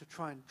 to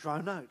try and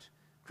drown out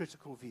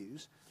critical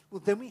views,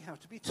 well, then we have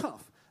to be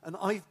tough. And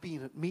I've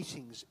been at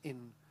meetings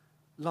in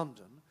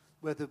London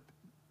where the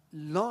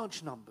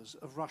large numbers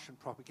of Russian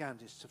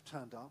propagandists have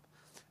turned up,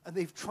 and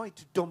they've tried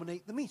to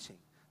dominate the meeting.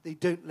 They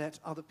don't let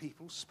other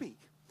people speak.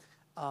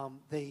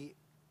 They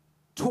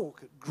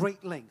talk at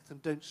great length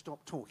and don't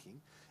stop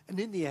talking. And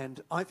in the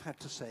end, I've had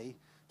to say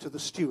to the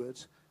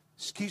stewards,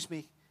 excuse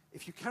me,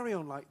 if you carry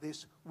on like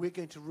this, we're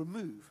going to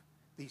remove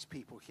these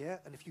people here.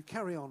 And if you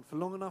carry on for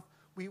long enough,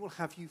 we will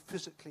have you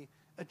physically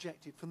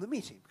ejected from the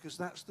meeting, because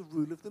that's the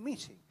rule of the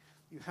meeting.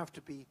 You have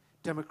to be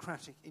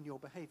democratic in your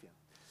behavior.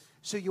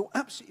 So you're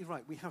absolutely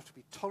right. We have to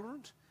be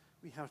tolerant.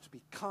 We have to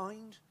be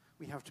kind.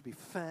 We have to be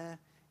fair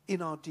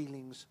in our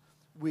dealings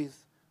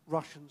with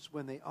Russians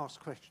when they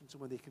ask questions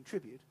and when they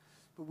contribute.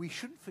 But we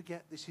shouldn't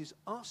forget this is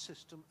our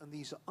system and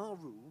these are our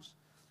rules.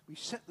 We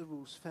set the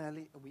rules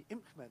fairly and we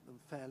implement them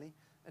fairly.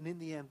 And in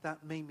the end,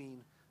 that may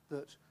mean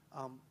that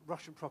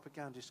Russian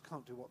propagandists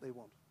can't do what they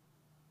want.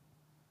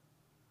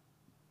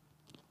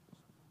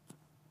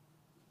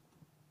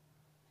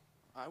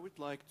 I would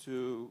like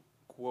to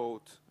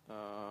quote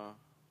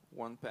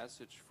one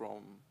passage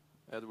from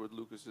Edward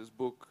Lucas's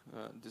book,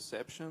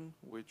 Deception,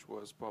 which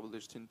was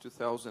published in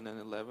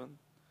 2011.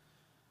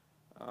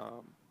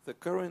 The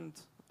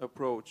current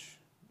approach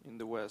in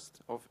the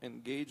West of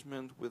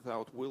engagement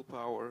without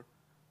willpower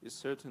is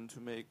certain to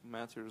make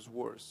matters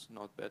worse,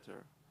 not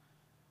better.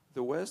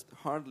 The West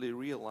hardly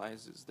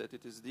realizes that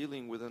it is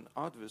dealing with an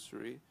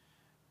adversary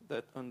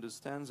that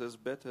understands us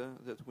better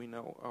than we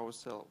know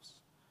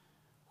ourselves,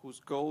 whose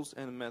goals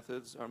and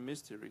methods are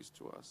mysteries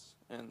to us,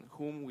 and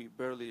whom we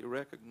barely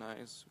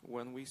recognize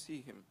when we see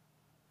him.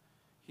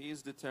 He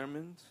is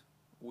determined,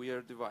 we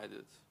are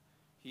divided.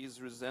 He is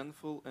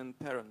resentful and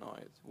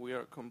paranoid, we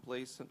are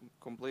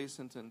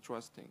complacent and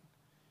trusting.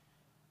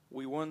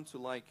 We want to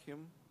like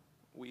him,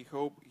 we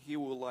hope he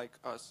will like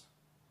us,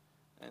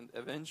 and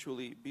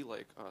eventually be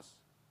like us.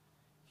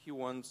 He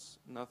wants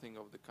nothing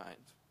of the kind,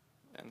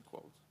 end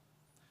quote.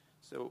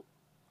 So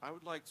I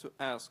would like to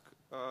ask,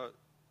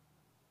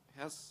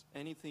 has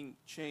anything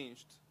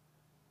changed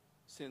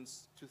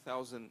since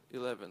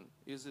 2011?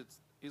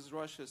 Is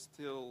Russia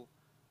still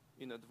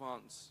in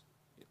advance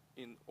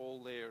in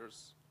all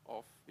layers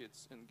of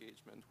its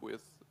engagement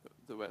with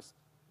the West?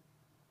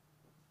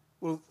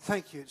 Well,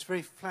 thank you. It's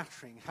very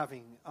flattering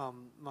having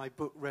my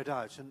book read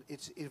out, and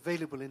it's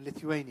available in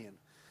Lithuanian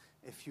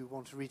if you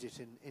want to read it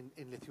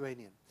in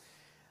Lithuanian.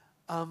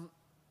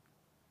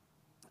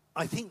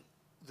 I think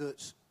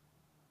that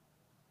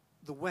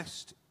the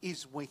West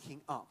is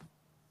waking up,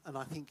 and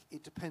I think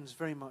it depends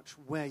very much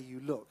where you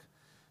look.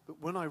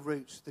 But when I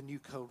wrote The New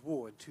Cold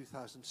War in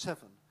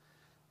 2007,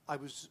 I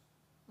was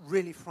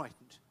really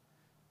frightened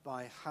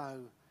by how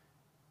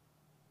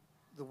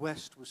the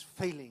West was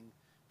failing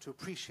to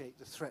appreciate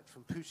the threat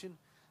from Putin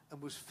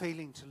and was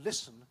failing to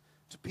listen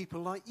to people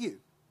like you,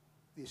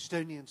 the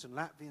Estonians and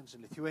Latvians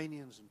and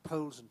Lithuanians and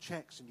Poles and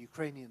Czechs and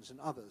Ukrainians and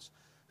others,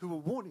 who were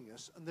warning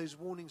us, and those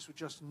warnings were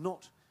just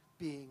not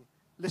being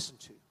listened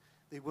to.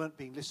 They weren't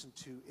being listened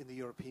to in the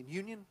European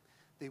Union.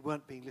 They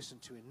weren't being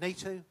listened to in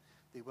NATO.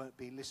 They weren't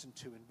being listened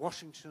to in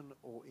Washington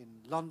or in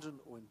London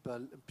or in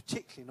Berlin,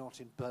 particularly not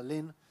in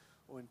Berlin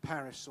or in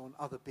Paris or in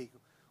other big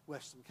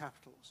Western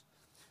capitals.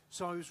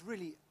 So I was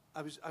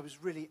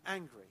really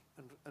angry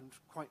and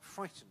quite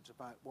frightened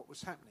about what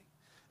was happening.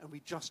 And we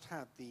just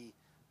had the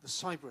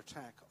cyber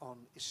attack on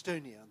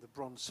Estonia, the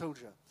Bronze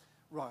Soldier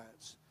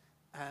riots,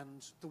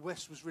 and the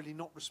West was really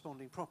not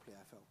responding properly,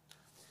 I felt.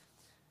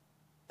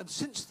 And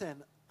since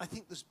then, I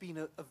think there's been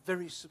a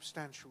very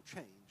substantial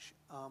change.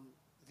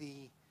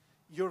 The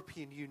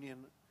European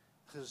Union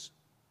has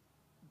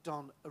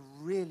done a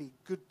really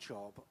good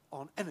job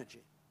on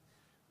energy.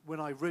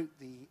 When I wrote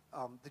the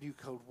New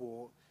Cold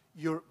War,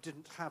 Europe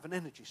didn't have an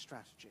energy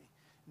strategy.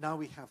 Now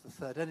we have the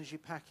third energy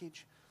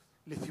package.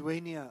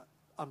 Lithuania,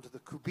 under the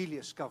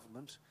Kubilius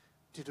government,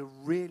 did a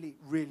really,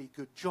 really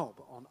good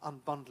job on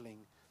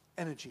unbundling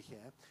energy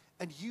here.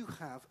 And you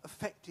have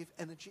effective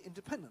energy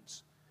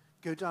independence.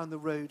 Go down the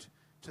road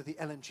to the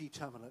LNG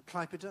terminal at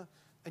Klaipėda,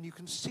 and you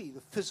can see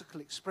the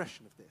physical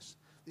expression of this.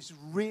 This is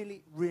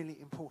really, really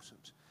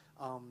important.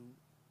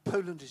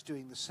 Poland is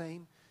doing the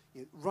same.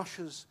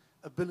 Russia's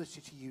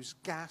ability to use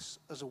gas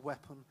as a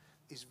weapon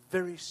is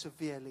very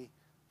severely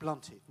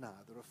blunted now.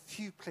 There are a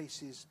few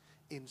places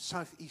in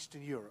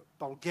southeastern Europe.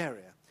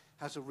 Bulgaria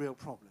has a real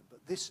problem.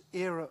 But this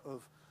era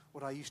of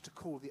what I used to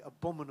call the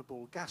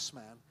abominable gas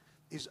man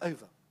is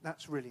over.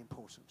 That's really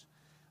important.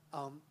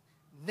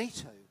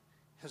 NATO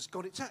has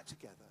got its act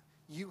together.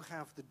 You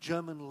have the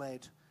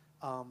German-led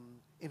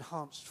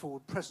enhanced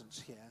forward presence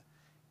here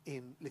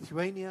in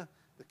Lithuania,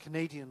 the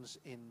Canadians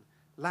in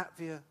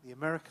Latvia, the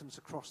Americans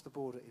across the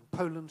border in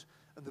Poland,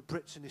 and the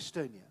Brits in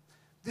Estonia.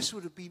 This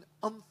would have been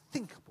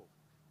unthinkable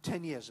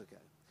 10 years ago.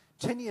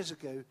 10 years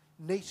ago,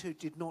 NATO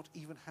did not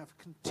even have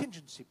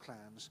contingency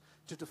plans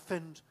to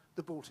defend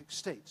the Baltic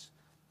states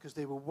because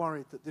they were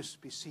worried that this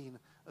would be seen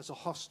as a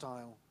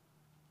hostile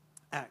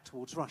act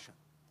towards Russia.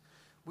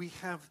 We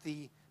have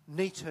the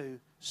NATO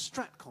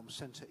Stratcom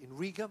Center in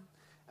Riga,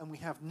 and we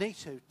have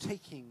NATO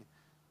taking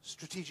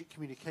strategic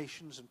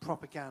communications and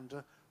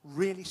propaganda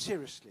really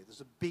seriously.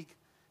 There's a big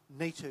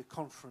NATO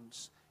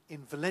conference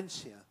in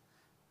Valencia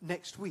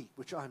next week,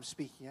 which I'm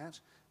speaking at.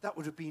 That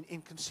would have been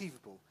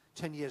inconceivable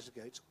 10 years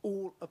ago. It's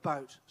all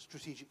about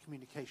strategic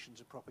communications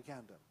and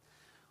propaganda.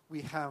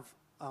 We have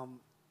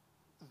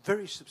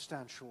very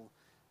substantial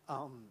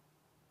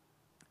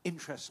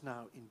interest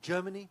now in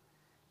Germany,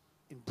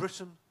 in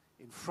Britain,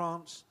 in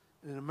France,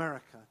 and in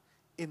America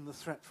in the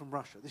threat from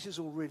Russia. This is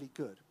all really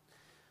good.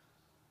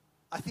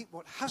 I think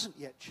what hasn't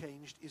yet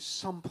changed is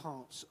some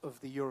parts of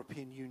the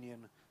European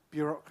Union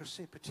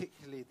bureaucracy,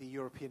 particularly the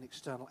European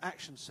External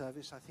Action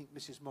Service. I think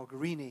Mrs.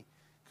 Mogherini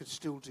could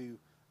still do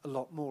a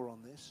lot more on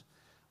this.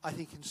 I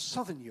think in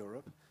southern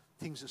Europe,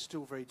 things are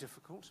still very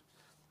difficult.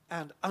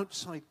 And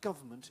outside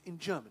government in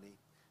Germany,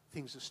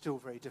 things are still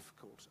very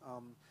difficult.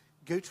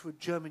 Go to a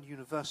German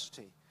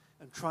university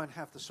and try and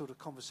have the sort of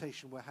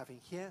conversation we're having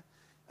here,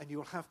 and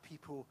you'll have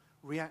people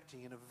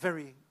reacting in a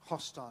very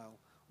hostile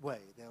way.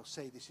 They'll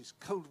say this is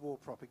Cold War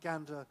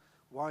propaganda.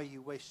 Why are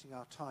you wasting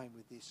our time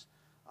with this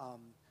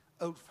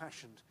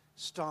old-fashioned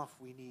stuff?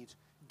 We need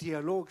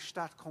Dialog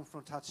statt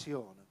Konfrontation,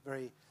 a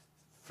very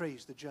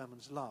phrase the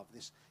Germans love,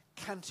 this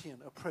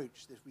Kantian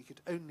approach that we could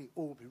only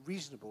all be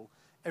reasonable,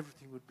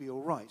 everything would be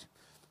all right.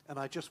 And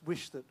I just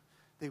wish that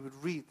they would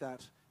read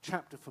that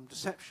chapter from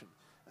Deception.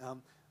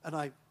 And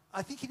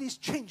I think it is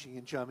changing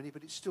in Germany,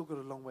 but it's still got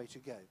a long way to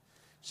go.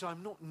 So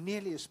I'm not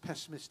nearly as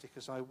pessimistic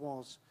as I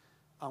was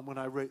when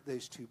I wrote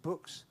those two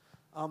books.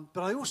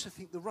 But I also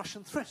think the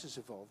Russian threat has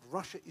evolved.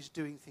 Russia is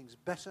doing things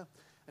better,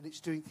 and it's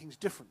doing things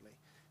differently.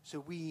 So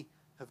we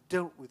have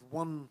dealt with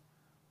one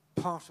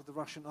part of the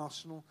Russian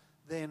arsenal.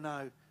 They're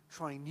now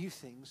trying new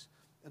things,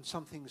 and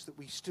some things that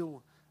we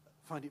still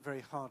find it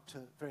very hard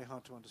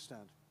to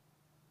understand.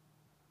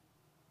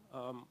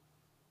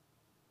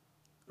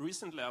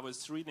 Recently, I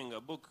was reading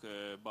a book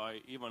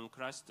by Ivan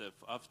Krastev,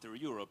 After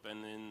Europe,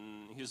 and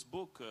in his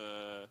book,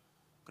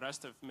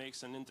 Krastev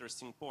makes an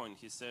interesting point.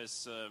 He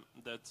says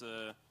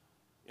that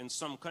in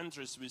some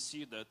countries we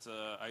see that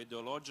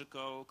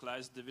ideological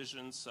class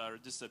divisions are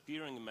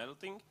disappearing,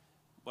 melting,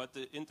 but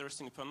the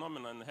interesting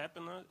phenomenon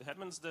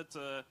happens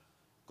that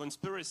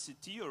conspiracy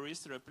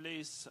theories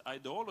replace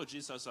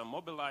ideologies as a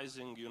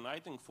mobilizing,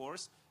 uniting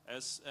force.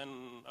 As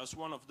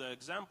one of the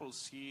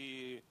examples,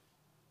 he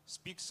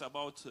speaks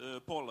about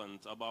Poland,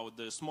 about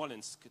the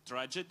Smolensk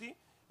tragedy,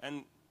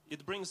 and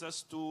it brings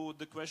us to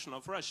the question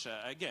of Russia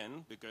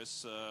again,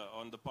 because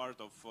on the part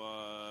of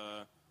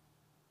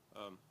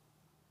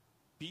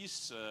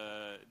peace,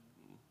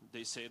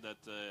 they say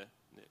that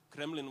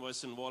Kremlin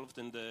was involved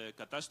in the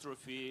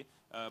catastrophe.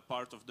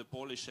 Part of the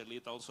Polish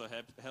elite also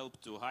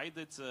helped to hide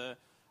it.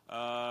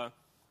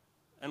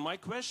 And my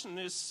question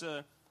is,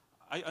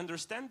 I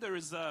understand there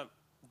is a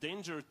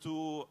danger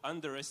to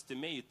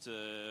underestimate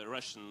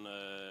Russian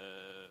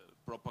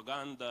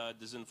propaganda,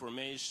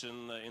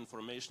 disinformation,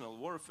 informational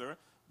warfare,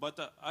 but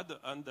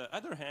on the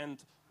other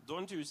hand,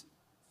 don't you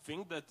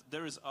think that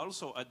there is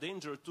also a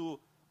danger to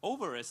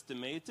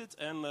overestimate it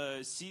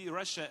and see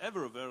Russia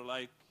everywhere,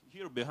 like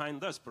here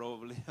behind us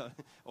probably,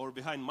 or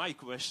behind my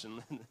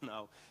question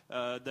now,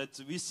 that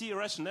we see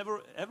Russian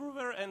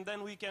everywhere and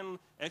then we can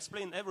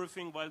explain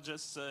everything while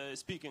just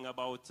speaking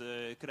about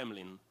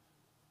Kremlin?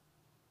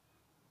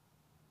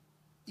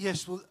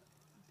 Yes, well,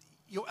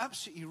 you're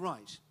absolutely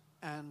right.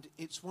 And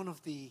it's one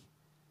of the,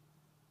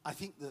 I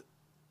think that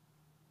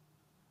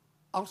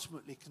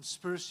ultimately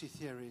conspiracy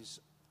theories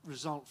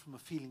result from a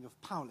feeling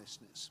of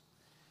powerlessness.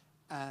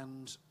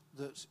 And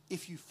that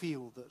if you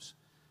feel that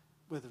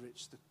whether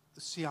it's the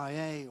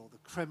CIA or the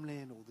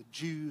Kremlin or the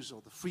Jews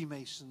or the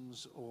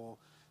Freemasons or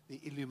the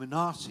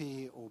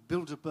Illuminati or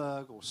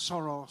Bilderberg or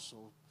Soros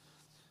or,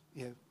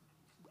 you know,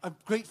 I'm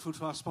grateful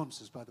to our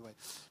sponsors, by the way,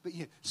 but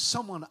you know,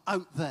 someone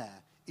out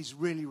there is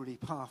really, really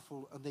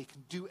powerful and they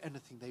can do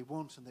anything they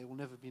want and they will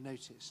never be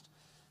noticed.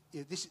 You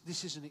know,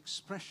 this is an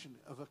expression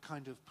of a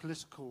kind of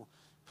political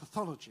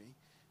pathology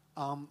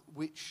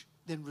which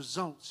then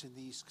results in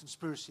these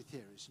conspiracy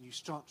theories, and you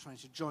start trying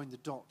to join the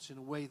dots in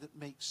a way that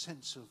makes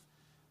sense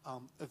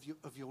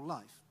of your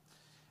life.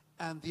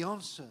 And the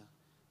answer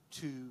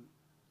to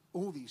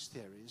all these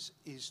theories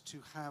is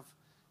to have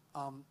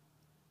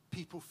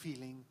people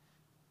feeling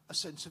a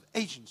sense of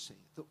agency,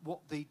 that what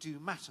they do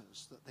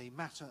matters, that they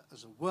matter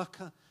as a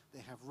worker,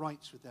 they have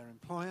rights with their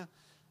employer,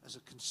 as a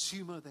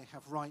consumer they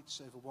have rights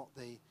over what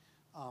they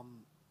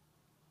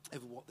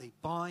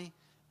buy,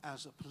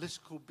 as a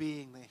political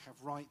being they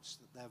have rights,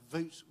 that their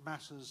vote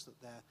matters,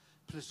 that their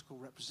political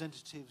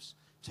representatives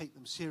take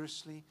them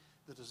seriously,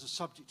 that as a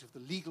subject of the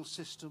legal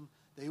system,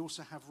 they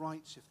also have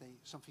rights. If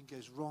something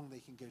goes wrong, they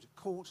can go to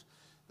court,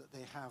 that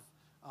they have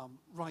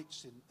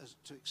rights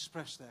to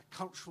express their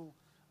cultural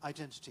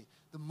identity.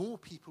 The more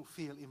people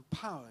feel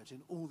empowered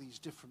in all these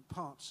different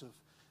parts of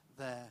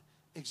their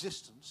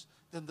existence,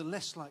 then the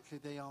less likely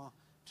they are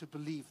to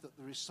believe that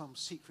there is some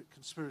secret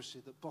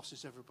conspiracy that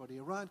bosses everybody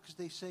around, because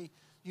they say,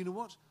 you know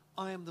what,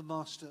 I am the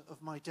master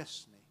of my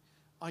destiny.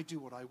 I do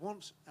what I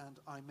want, and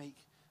I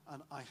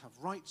have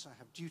rights, I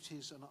have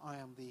duties, and I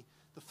am the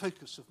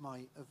focus of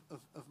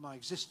my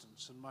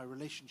existence, and my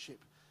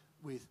relationship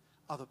with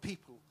other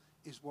people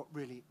is what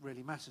really,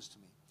 really matters to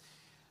me.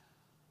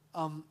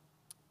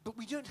 But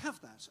we don't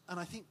have that, and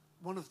I think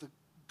one of the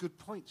good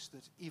points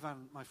that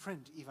my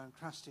friend Ivan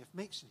Krastiev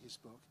makes in his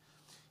book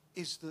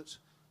is that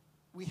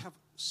we have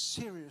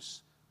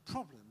serious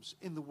problems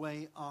in the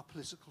way our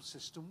political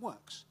system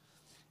works.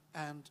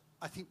 And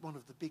I think one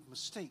of the big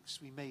mistakes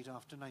we made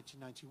after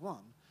 1991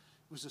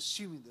 was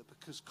assuming that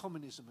because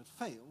communism had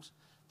failed,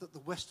 that the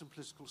Western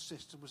political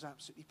system was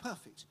absolutely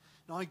perfect.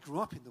 Now, I grew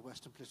up in the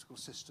Western political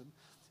system,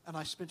 and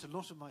I spent a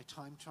lot of my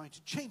time trying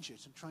to change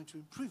it and trying to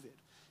improve it,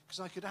 because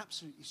I could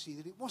absolutely see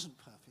that it wasn't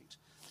perfect.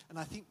 And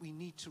I think we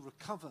need to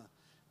recover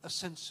a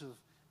sense of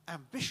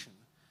ambition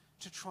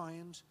to try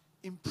and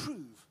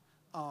improve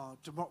our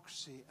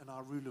democracy and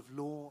our rule of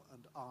law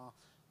and our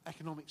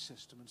economic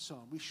system and so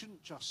on. We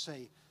shouldn't just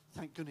say,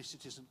 thank goodness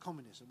it isn't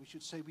communism. We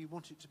should say we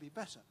want it to be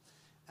better.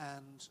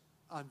 And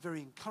I'm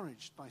very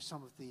encouraged by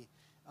some of the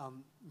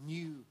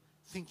new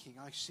thinking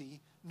I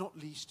see, not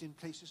least in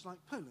places like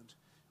Poland,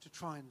 to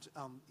try and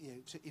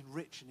to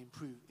enrich and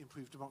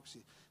improve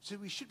democracy. So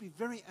we should be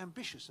very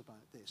ambitious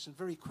about this and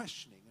very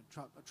questioning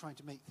and trying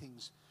to make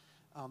things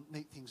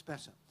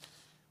better.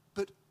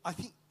 But I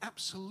think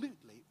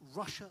absolutely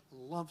Russia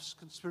loves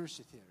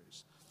conspiracy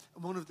theories.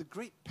 And one of the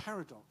great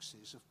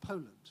paradoxes of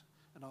Poland,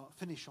 and I'll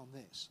finish on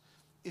this,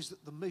 is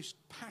that the most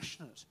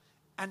passionate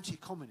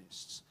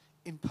anti-communists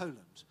in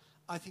Poland,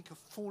 I think, are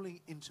falling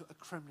into a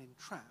Kremlin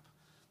trap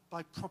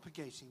by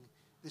propagating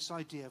this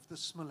idea of the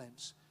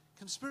Smolensk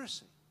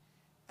conspiracy.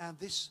 And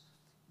this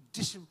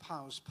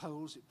disempowers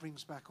Poles. It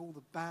brings back all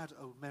the bad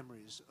old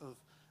memories of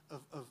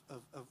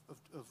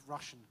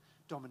Russian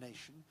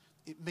domination.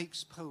 It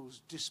makes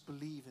Poles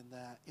disbelieve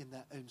in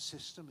their own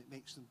system. It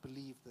makes them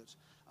believe that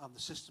the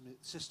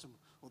system,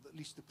 or at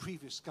least the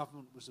previous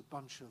government, was a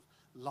bunch of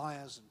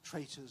liars and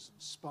traitors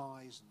and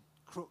spies and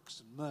crooks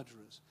and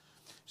murderers.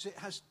 So it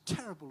has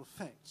terrible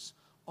effects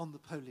on the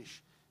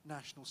Polish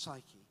national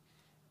psyche.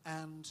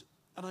 And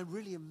I'm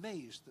really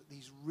amazed that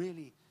these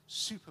really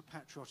super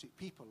patriotic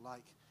people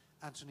like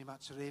Antony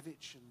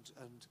Macierewicz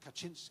and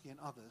Kaczynski and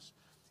others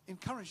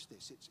encourage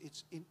this.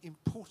 It's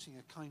importing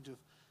a kind of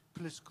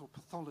political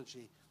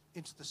pathology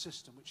into the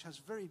system, which has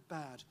very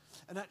bad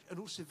and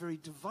also very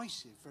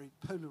divisive, very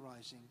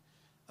polarizing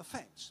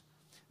effects.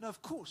 Now,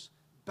 of course,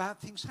 bad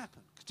things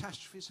happen,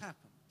 catastrophes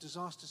happen,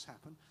 disasters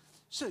happen.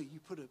 So you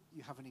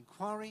have an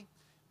inquiry,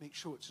 make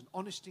sure it's an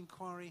honest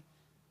inquiry,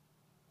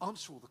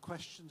 answer all the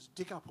questions,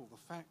 dig up all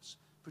the facts,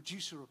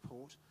 produce a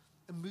report,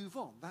 and move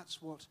on.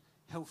 That's what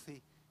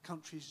healthy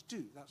countries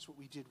do. That's what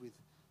we did with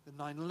the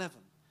 9/11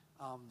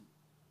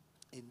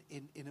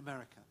 in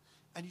America.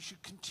 And you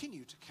should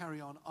continue to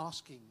carry on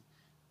asking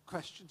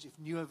questions. If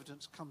new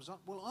evidence comes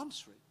up, well,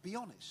 answer it. Be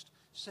honest.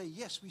 Say,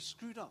 yes, we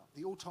screwed up.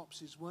 The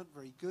autopsies weren't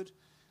very good.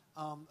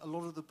 A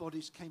lot of the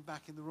bodies came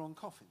back in the wrong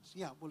coffins.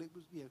 Yeah, well, it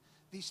was.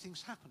 These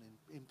things happen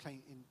in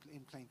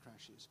plane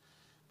crashes.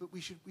 But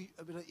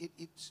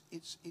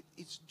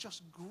it's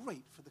just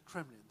great for the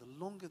Kremlin.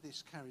 The longer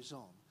this carries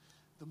on,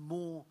 the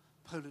more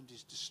Poland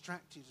is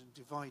distracted and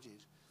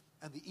divided,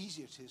 and the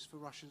easier it is for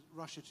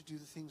Russia to do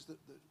the things that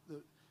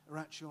are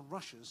actually on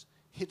Russia's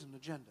hidden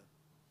agenda.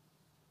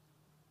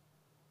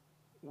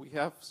 We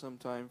have some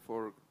time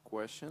for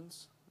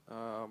questions.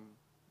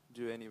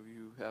 Do any of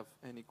you have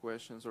any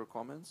questions or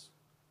comments?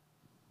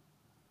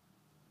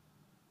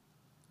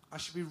 I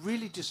should be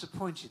really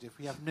disappointed if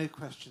we have no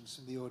questions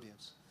from the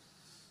audience,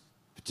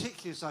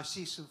 particularly as I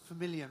see some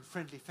familiar and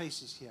friendly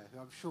faces here who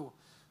I'm sure will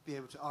be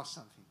able to ask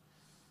something.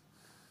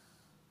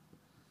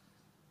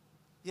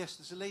 Yes,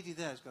 there's a lady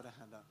there who's got her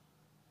hand up.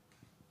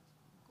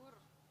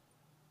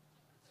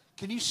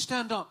 Can you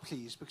stand up,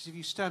 please? Because if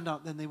you stand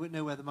up, then they won't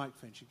know where the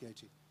microphone should go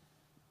to.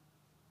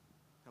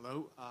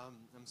 Hello,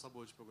 I'm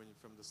Szabolcs Pogony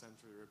from the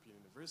Central European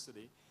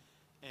University.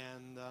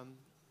 And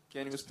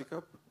can you speak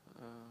up?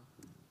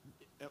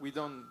 We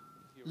don't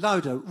hear.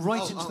 Louder,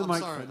 right into the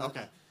microphone. Sorry.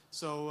 Okay.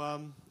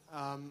 So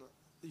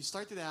you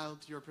started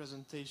out your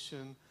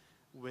presentation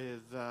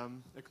with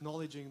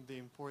acknowledging the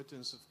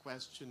importance of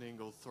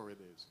questioning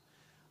authorities.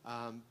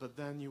 But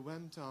then you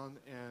went on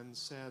and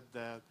said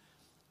that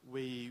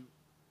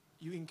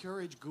you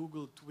encourage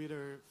Google,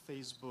 Twitter,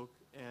 Facebook,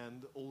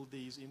 and all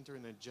these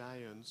internet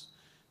giants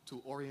to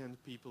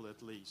orient people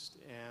at least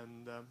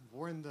and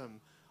warn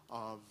them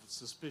of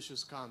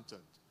suspicious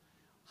content.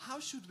 How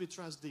should we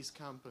trust these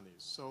companies?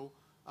 So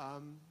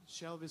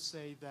shall we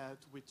say that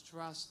we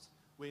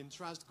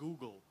entrust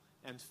Google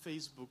and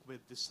Facebook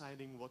with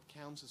deciding what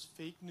counts as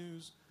fake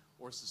news,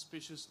 or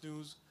suspicious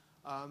news.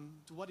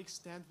 To what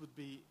extent would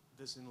be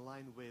this in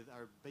line with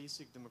our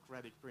basic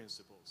democratic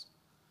principles?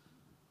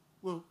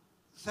 Well,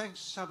 thanks,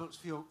 Szabolcs,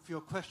 for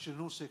your question,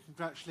 and also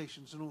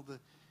congratulations on all the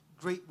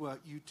great work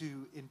you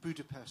do in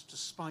Budapest,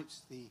 despite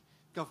the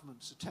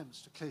government's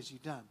attempts to close you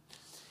down.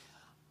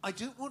 I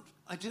don't want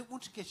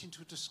to get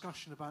into a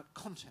discussion about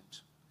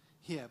content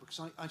here, because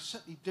I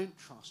certainly don't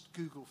trust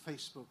Google,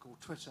 Facebook, or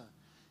Twitter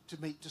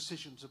to make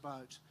decisions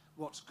about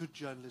what's good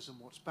journalism,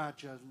 what's bad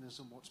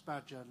journalism,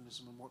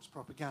 and what's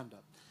propaganda.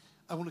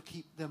 I want to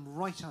keep them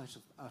right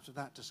out of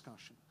that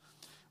discussion.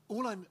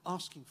 All I'm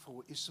asking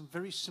for is some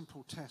very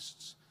simple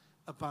tests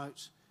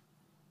about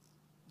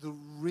the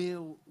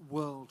real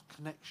world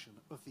connection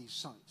of these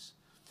sites.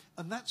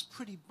 And that's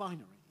pretty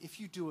binary. If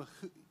you do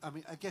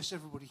I guess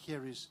everybody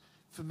here is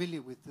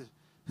familiar with the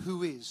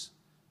who is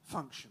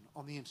function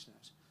on the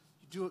internet.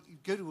 You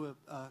go to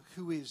a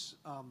who is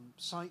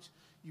site,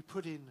 you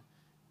put in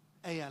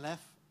ALF.lt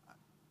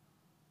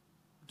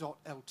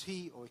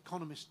or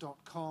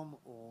economist.com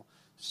or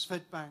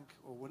Swedbank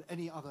or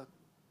any other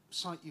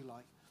site you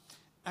like,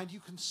 and you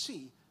can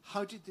see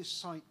how did this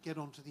site get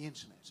onto the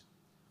internet.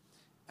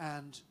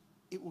 And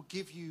it will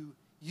give you,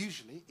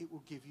 usually, it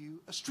will give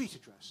you a street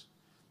address.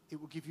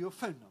 It will give you a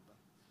phone number.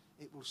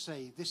 It will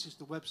say, this is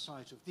the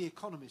website of The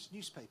Economist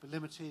Newspaper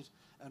Limited,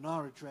 and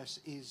our address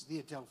is the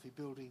Adelphi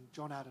Building,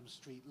 John Adams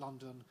Street,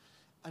 London,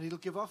 and it'll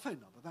give our phone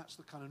number. That's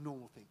the kind of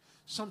normal thing.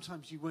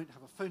 Sometimes you won't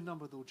have a phone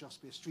number, there'll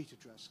just be a street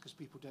address, because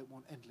people don't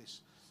want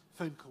endless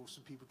phone calls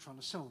from people trying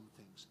to sell them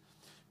things.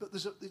 But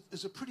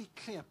there's a pretty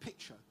clear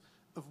picture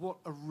of what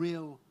a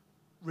real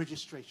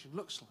registration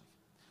looks like.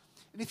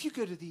 And if you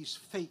go to these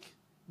fake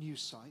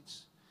news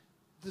sites,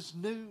 there's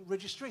no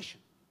registration.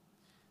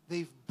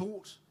 They've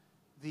bought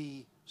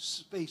the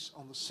space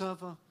on the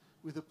server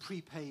with a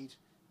prepaid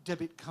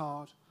debit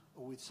card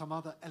or with some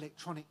other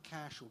electronic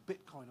cash or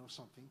Bitcoin or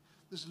something.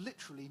 There's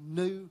literally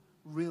no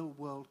real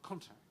world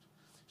contact.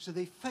 So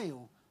they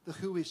fail the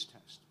who is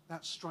test.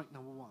 That's strike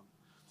number one.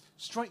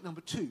 Strike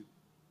number two,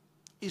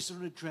 is there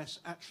an address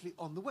actually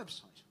on the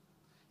website?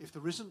 If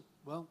there isn't,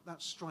 well,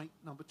 that's strike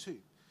number two.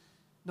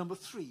 Number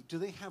three, do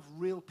they have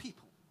real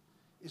people?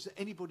 Is there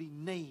anybody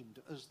named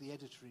as the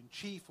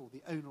editor-in-chief or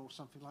the owner or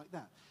something like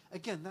that?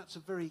 Again, that's a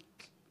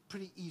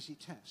pretty easy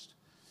test.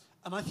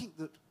 And I think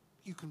that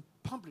you can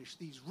publish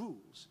these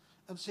rules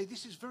and say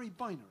this is very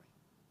binary.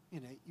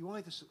 You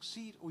either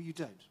succeed or you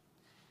don't.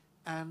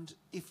 And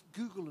if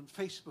Google and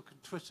Facebook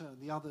and Twitter and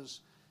the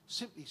others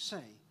simply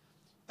say,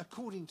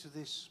 according to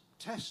this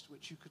test,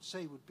 which you could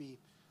say would be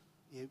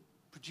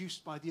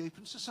produced by the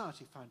Open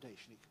Society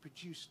Foundation, it could be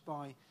produced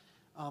by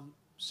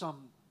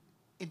some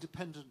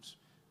independent,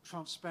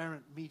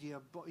 transparent media,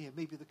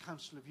 maybe the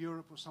Council of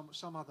Europe or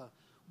some other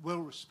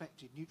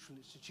well-respected neutral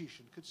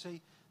institution, could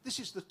say, this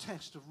is the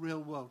test of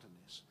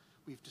real-worldness.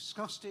 We've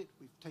discussed it,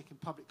 we've taken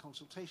public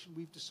consultation,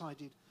 we've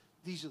decided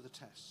these are the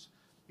tests.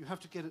 You have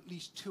to get at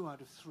least 2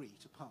 out of 3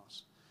 to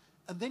pass.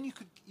 And then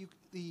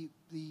the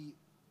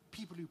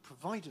people who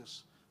provide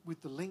us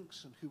with the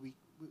links and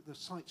the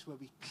sites where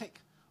we click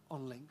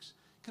on links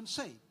can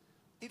say,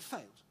 it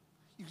failed.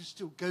 You can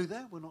still go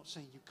there. We're not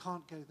saying you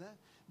can't go there.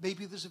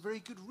 Maybe there's a very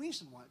good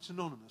reason why it's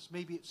anonymous.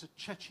 Maybe it's a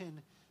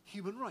Chechen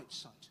human rights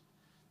site.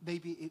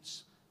 Maybe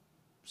it's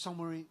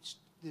somewhere it's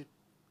the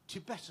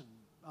Tibetan,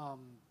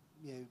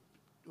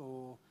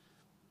 or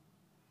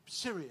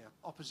Syria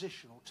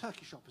opposition or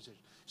Turkish opposition.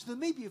 So there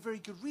may be a very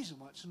good reason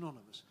why it's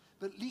anonymous,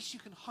 but at least you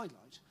can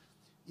highlight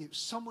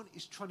someone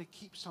is trying to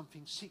keep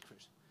something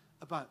secret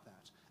about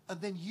that. And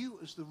then you,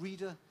 as the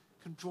reader,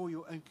 can draw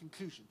your own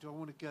conclusion. Do I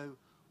want to go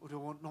or do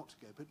I want not to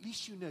go? But at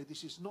least you know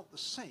this is not the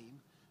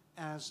same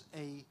as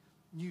a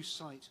news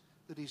site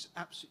that is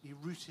absolutely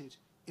rooted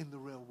in the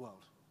real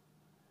world.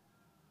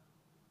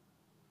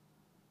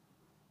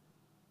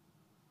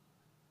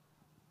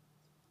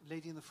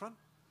 Lady in the front?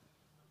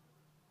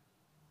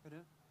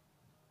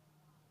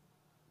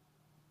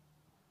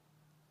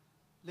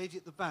 Lady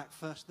at the back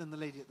first, then the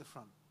lady at the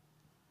front.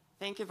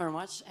 Thank you very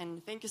much,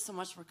 and thank you so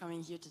much for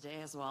coming here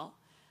today as well.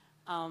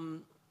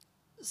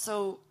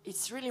 So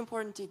it's really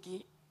important to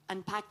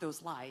unpack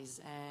those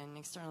lies, and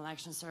External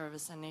Action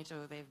Service and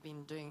NATO, they've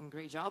been doing a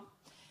great job.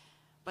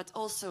 But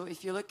also,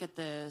 if you look at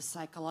the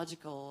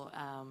psychological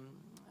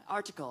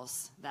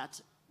articles, that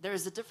there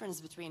is a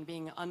difference between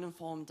being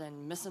uninformed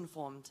and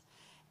misinformed.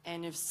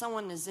 And if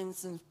someone is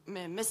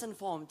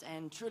misinformed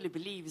and truly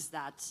believes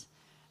that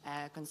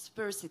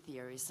conspiracy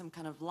theory is some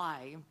kind of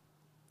lie,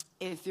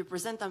 if you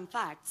present them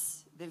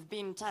facts, there have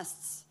been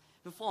tests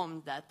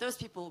performed that those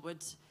people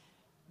would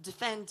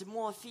defend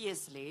more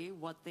fiercely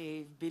what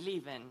they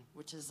believe in,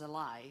 which is a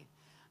lie.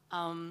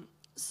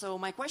 So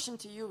my question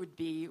to you would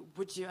be,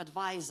 would you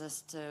advise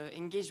us to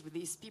engage with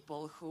these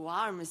people who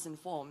are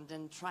misinformed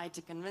and try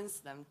to convince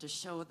them to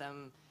show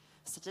them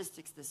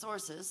statistics, the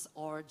sources,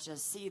 or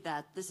just see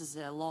that this is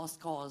a lost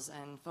cause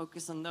and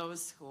focus on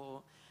those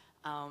who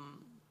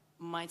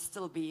might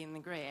still be in the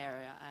gray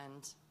area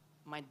and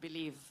might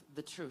believe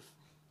the truth?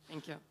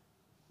 Thank you.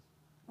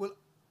 Well,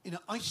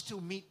 I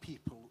still meet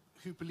people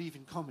who believe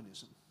in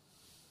communism.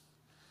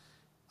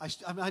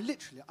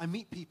 I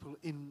meet people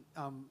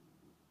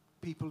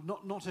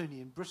not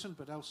only in Britain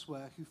but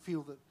elsewhere who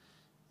feel that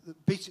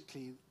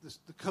basically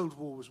the Cold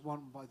War was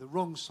won by the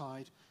wrong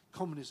side.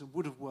 Communism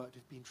would have worked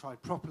if been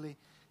tried properly,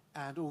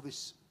 and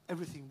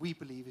everything we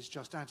believe is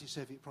just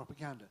anti-Soviet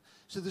propaganda.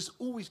 So there's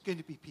always going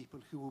to be people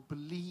who will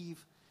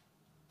believe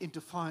in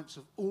defiance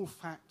of all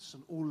facts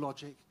and all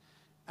logic,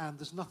 and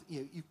there's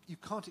nothing, you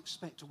can't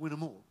expect to win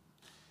them all.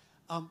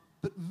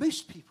 But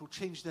most people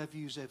change their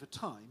views over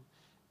time,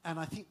 and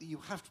I think that you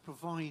have to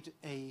provide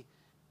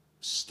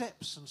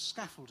steps and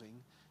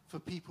scaffolding for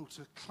people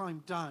to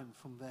climb down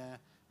from their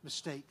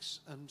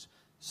mistakes, and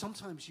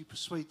sometimes you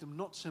persuade them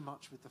not so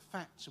much with the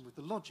facts and with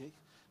the logic,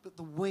 but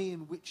the way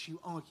in which you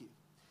argue.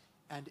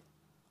 And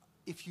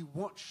if you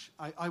watch,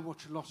 I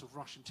watch a lot of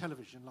Russian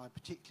television, like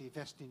particularly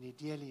Vestny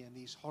Nedeli and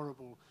these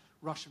horrible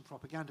Russian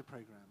propaganda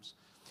programs.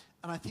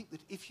 And I think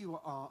that if you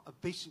are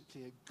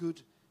basically a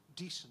good,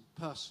 decent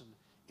person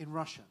in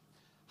Russia,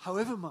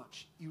 however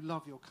much you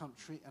love your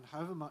country and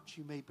however much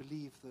you may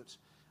believe that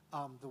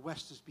the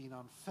West has been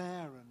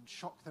unfair and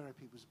shock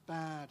therapy was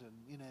bad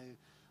and,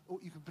 or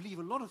you can believe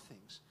a lot of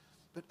things,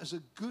 but as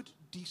a good,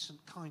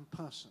 decent, kind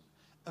person,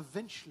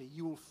 eventually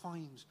you will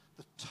find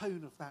the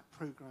tone of that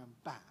program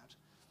bad,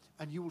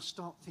 and you will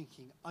start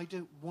thinking, I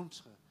don't want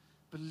to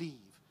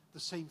believe the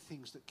same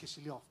things that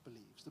Kiselyov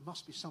believes. There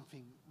must be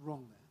something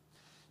wrong there.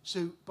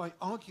 So by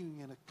arguing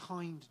in a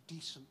kind,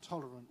 decent,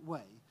 tolerant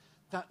way,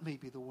 that may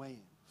be the way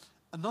in.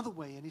 Another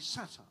way in is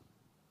satire,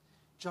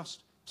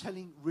 just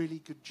telling really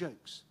good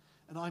jokes.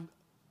 And I'm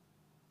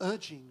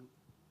urging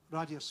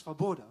Radio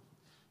Svoboda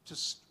to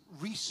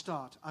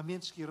restart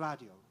Armensky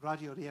Radio,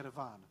 Radio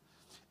Yerevan,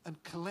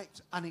 and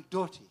collect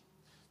anecdoti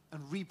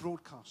and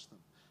rebroadcast them.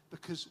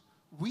 Because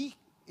we,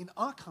 in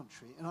our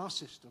country, in our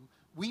system,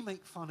 we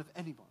make fun of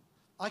anyone.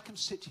 I can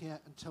sit here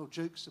and tell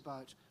jokes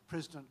about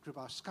President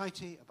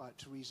Grybauskaite, about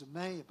Theresa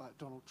May, about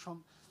Donald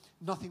Trump.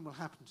 Nothing will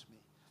happen to me.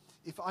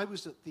 If I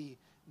was at the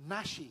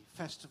Nashi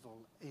Festival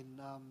in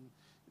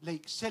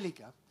Lake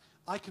Seliga,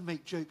 I can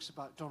make jokes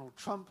about Donald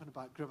Trump and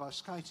about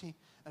Grybauskaite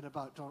and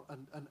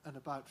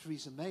about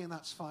Theresa May, and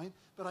that's fine,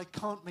 but I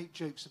can't make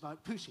jokes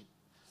about Putin.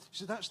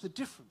 So that's the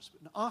difference.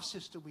 But in our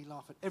system, we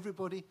laugh at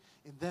everybody.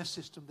 In their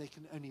system, they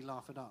can only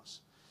laugh at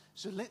us.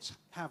 So let's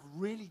have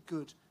really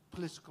good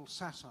political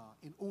satire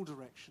in all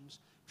directions,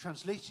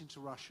 translate into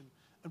Russian,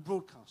 and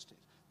broadcast it.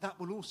 That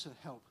will also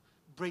help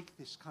break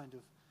this kind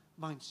of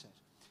mindset.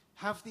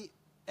 Have the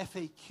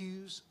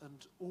FAQs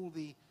and all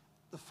the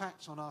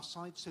facts on our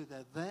side so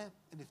they're there,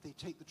 and if they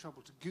take the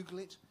trouble to Google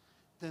it,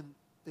 then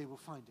they will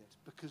find it.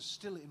 Because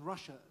still in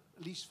Russia,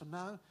 at least for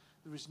now,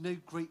 there is no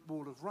Great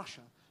Wall of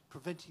Russia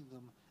preventing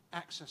them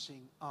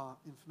accessing our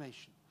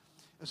information.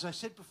 As I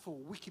said before,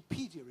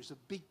 Wikipedia is a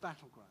big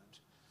battleground,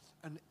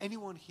 and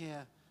anyone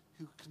here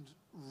who can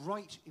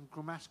write in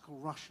grammatical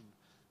Russian,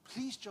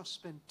 please just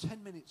spend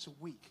 10 minutes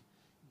a week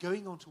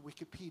going onto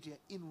Wikipedia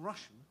in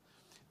Russian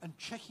and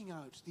checking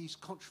out these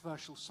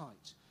controversial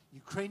sites.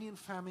 Ukrainian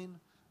famine,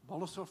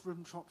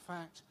 Molotov-Ribbentrop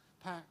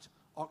Pact,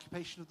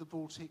 occupation of the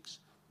Baltics,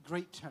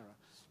 Great Terror.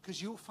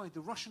 Because you'll find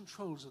the Russian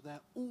trolls are there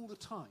all the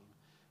time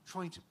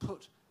trying to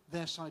put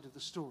their side of the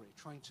story,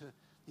 trying to,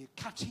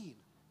 Katyn,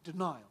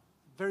 denial,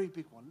 very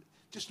big one.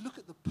 Just look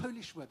at the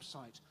Polish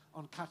website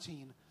on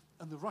Katyn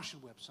and the Russian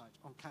website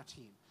on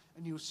Katyn,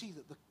 and you'll see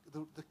that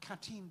the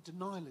Katyn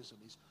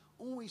denialism is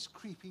always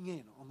creeping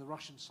in on the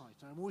Russian site.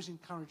 And I'm always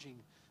encouraging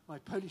my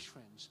Polish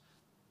friends,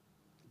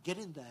 get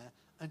in there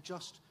and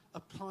just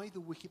apply the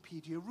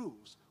Wikipedia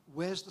rules.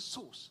 Where's the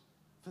source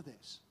for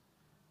this?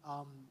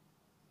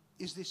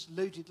 Is this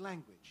loaded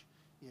language?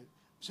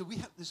 So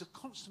there's a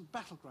constant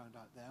battleground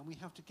out there, and we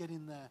have to get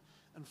in there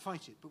and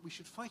fight it. But we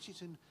should fight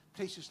it in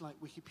places like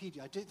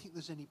Wikipedia. I don't think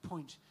there's any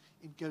point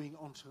in going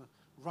onto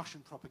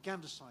Russian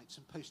propaganda sites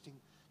and posting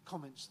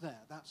comments there.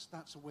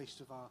 That's a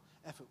waste of our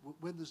effort.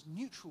 When there's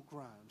neutral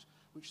ground,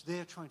 which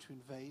they're trying to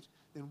invade,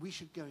 then we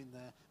should go in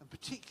there. And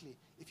particularly,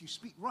 if you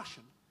speak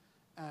Russian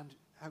and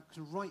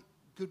can write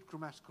good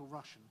grammatical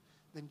Russian,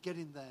 then get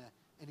in there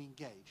and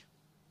engage.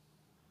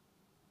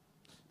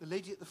 The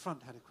lady at the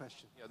front had a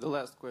question. Yeah, the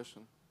last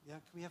question. Yeah,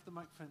 can we have the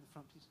microphone at the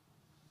front, please?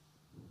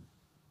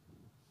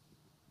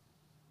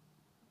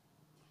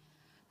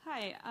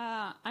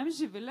 Hi, I'm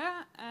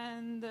Jivila,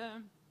 and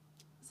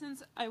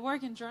since I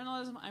work in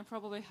journalism, I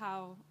probably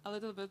have a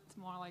little bit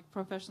more like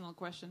professional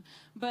question.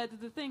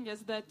 But the thing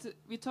is that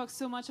we talk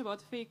so much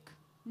about fake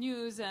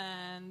news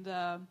and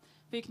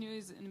fake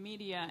news in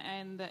media,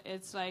 and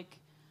it's like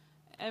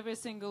every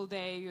single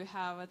day you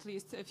have at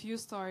least a few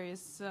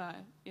stories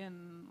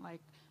in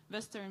like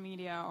Western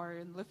media or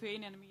in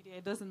Lithuanian media,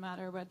 it doesn't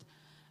matter.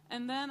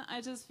 And then I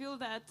just feel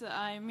that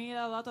I meet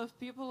a lot of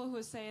people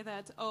who say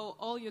that, oh,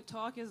 all you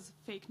talk is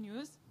fake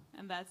news,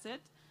 and that's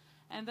it.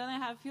 And then I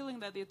have a feeling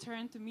that they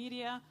turn to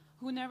media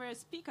who never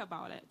speak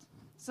about it.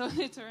 So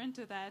they turn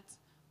to that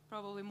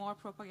probably more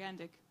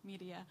propagandic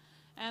media.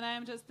 And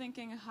I'm just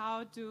thinking,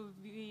 how do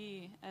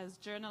we as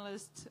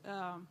journalists,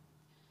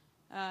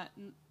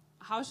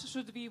 how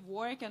should we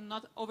work and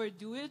not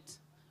overdo it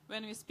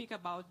when we speak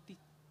about the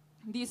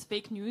these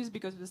fake news,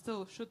 because we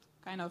still should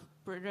kind of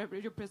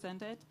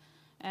represent it.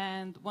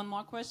 And one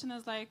more question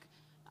is like,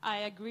 I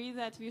agree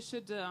that we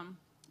should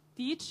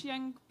teach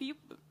young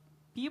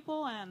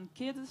people and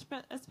kids,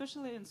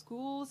 especially in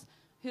schools,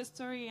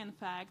 history and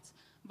facts.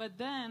 But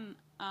then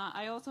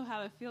I also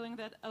have a feeling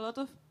that a lot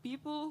of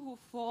people who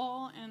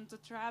fall into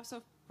traps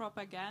of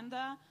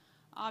propaganda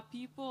are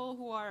people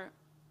who are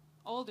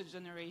older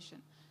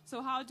generation.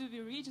 So how do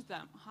we reach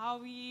them? How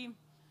we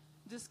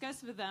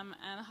discuss with them,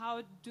 and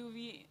how do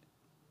we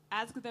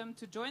ask them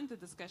to join the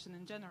discussion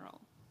in general?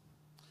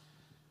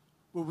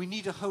 Well, we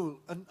need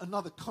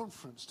another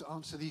conference to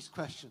answer these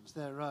questions.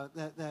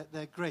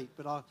 They're great,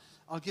 but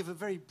I'll give a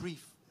very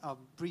brief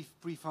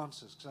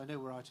answers, because I know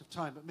we're out of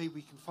time, but maybe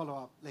we can follow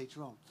up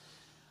later on.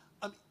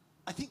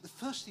 I think the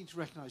first thing to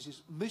recognize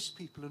is most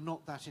people are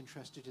not that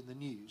interested in the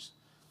news,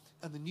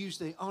 and the news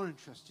they are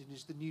interested in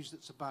is the news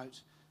that's about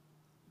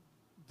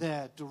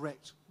their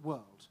direct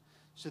world.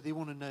 So they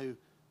want to know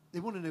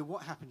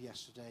what happened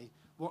yesterday,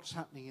 what's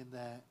happening in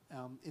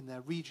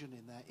their region,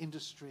 in their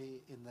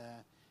industry,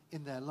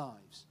 in their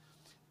lives.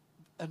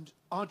 And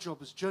our job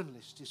as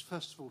journalists is,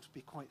 first of all, to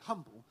be quite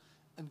humble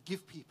and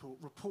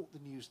report the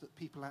news that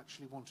people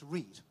actually want to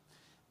read.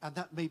 And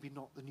that may be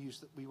not the news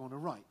that we want to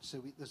write.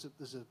 So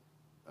there's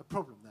a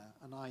problem there,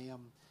 and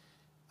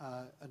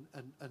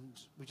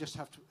we just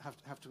have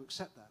to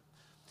accept that.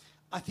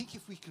 I think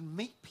if we can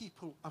make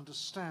people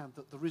understand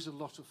that there is a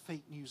lot of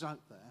fake news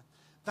out there,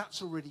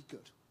 that's already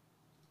good.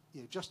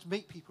 Just to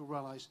make people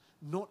realize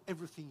not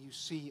everything you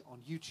see on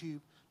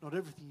YouTube, not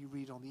everything you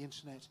read on the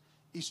internet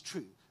is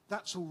true.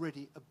 That's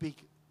already a big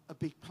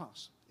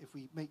plus if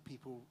we make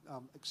people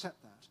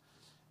accept that.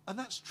 And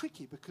that's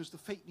tricky because the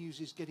fake news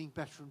is getting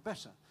better and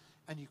better.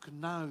 And you can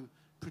now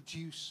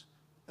produce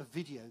a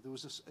video.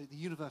 The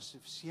University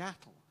of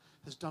Seattle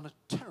has done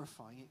a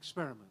terrifying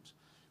experiment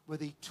where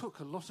they took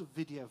a lot of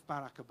video of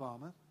Barack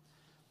Obama,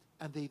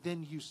 and they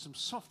then used some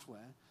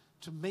software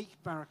to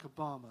make Barack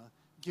Obama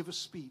give a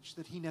speech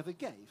that he never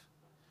gave.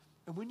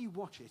 And when you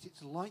watch it,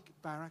 it's like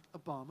Barack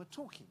Obama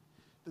talking.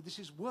 But this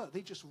is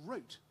they just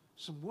wrote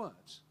some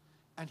words,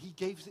 and he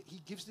gives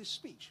this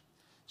speech.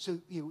 So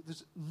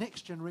this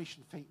next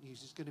generation fake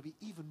news is going to be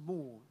even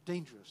more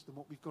dangerous than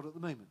what we've got at the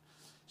moment.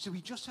 So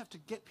we just have to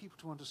get people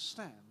to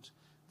understand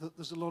that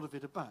there's a lot of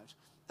it about.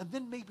 And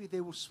then maybe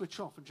they will switch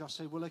off and just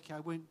say, well, okay, I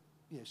won't,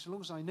 so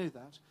long as I know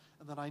that,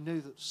 and that I know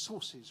that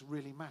sources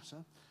really matter,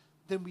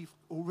 then we've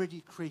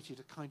already created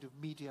a kind of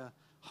media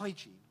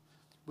hygiene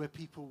where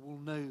people will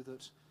know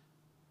that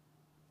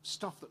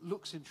stuff that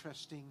looks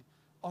interesting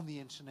on the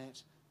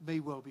internet may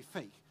well be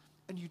fake.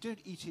 And you don't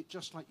eat it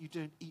just like you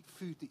don't eat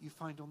food that you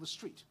find on the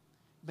street.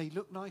 It may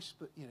look nice,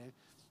 but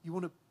you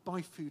want to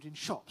buy food in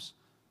shops,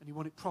 and you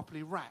want it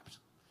properly wrapped,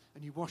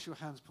 and you wash your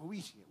hands before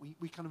eating it.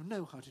 We kind of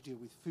know how to deal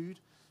with food.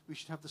 We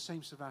should have the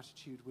same sort of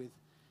attitude with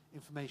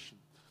information.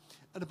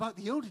 And about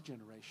the older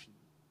generation,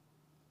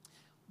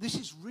 this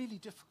is really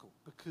difficult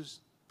because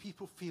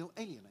people feel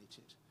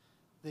alienated.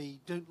 They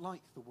don't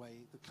like the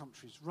way the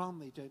country's run.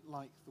 They don't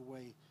like the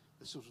way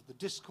the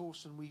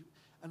discourse,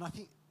 and I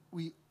think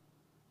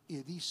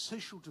these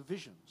social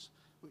divisions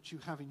which you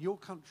have in your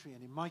country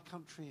and in my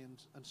country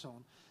and so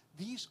on,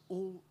 these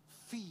all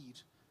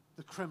feed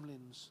the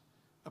Kremlin's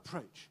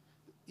approach.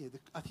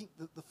 I think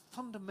that the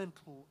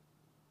fundamental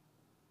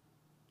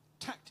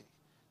tactic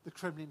the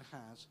Kremlin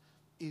has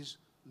is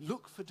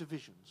look for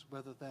divisions,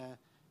 whether they're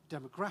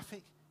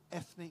demographic,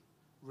 ethnic,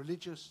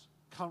 religious,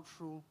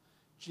 cultural,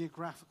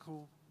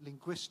 geographical,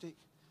 linguistic,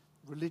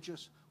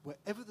 religious.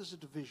 Wherever there's a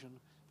division,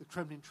 the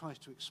Kremlin tries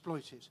to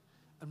exploit it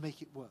and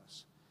make it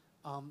worse.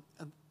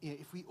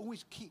 If we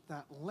always keep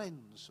that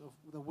lens of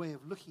the way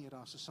of looking at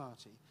our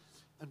society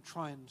and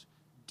try and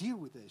deal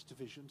with those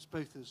divisions,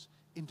 both as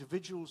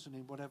individuals and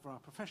in whatever our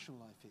professional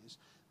life is,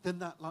 then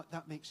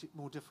that makes it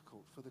more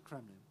difficult for the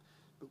Kremlin.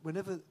 But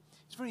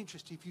it's very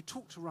interesting, if you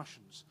talk to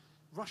Russians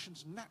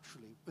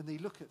naturally, when they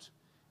look at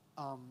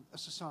a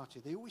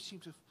society, they always seem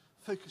to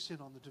focus in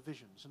on the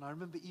divisions. And I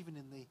remember even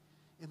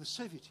in the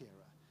Soviet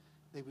era,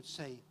 they would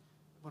say,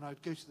 when I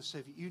would go to the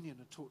Soviet Union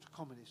and talk to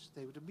communists,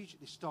 they would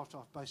immediately start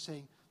off by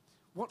saying,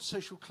 what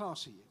social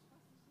class are you?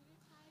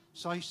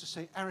 So I used to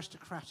say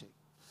aristocratic,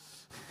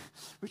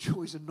 which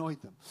always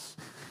annoyed them,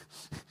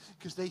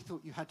 because they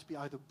thought you had to be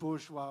either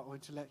bourgeois or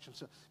intellectual.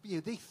 So,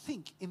 but, they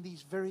think in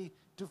these very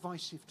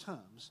divisive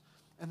terms,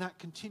 and that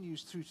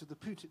continues through to the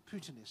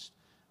Putinist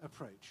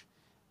approach.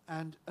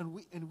 And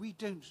we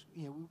don't,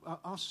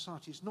 our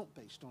society is not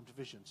based on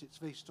divisions. It's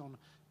based on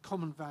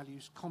common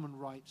values, common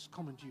rights,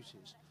 common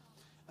duties.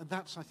 And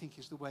that's, I think,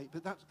 is the way.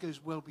 But that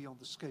goes well beyond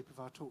the scope of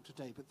our talk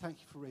today. But thank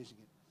you for raising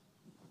it.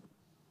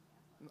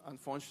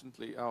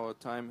 Unfortunately, our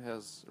time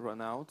has run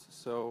out.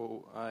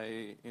 So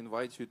I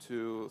invite you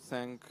to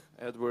thank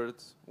Edward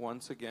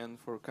once again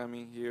for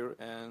coming here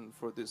and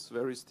for this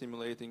very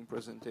stimulating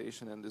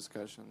presentation and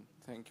discussion.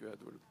 Thank you,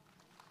 Edward.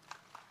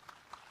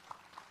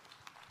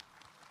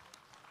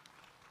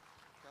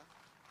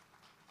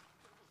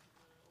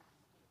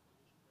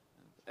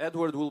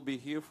 Edward will be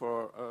here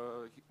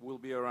will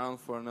be around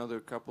for another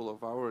couple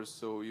of hours,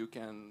 so you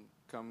can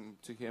come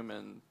to him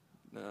and,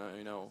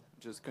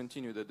 just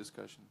continue the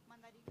discussion.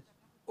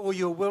 Or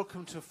you're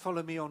welcome to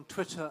follow me on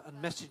Twitter and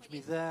message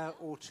me there,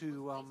 or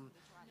to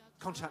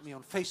contact me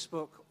on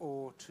Facebook,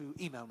 or to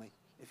email me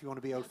if you want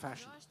to be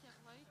old-fashioned.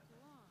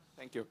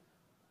 Thank you.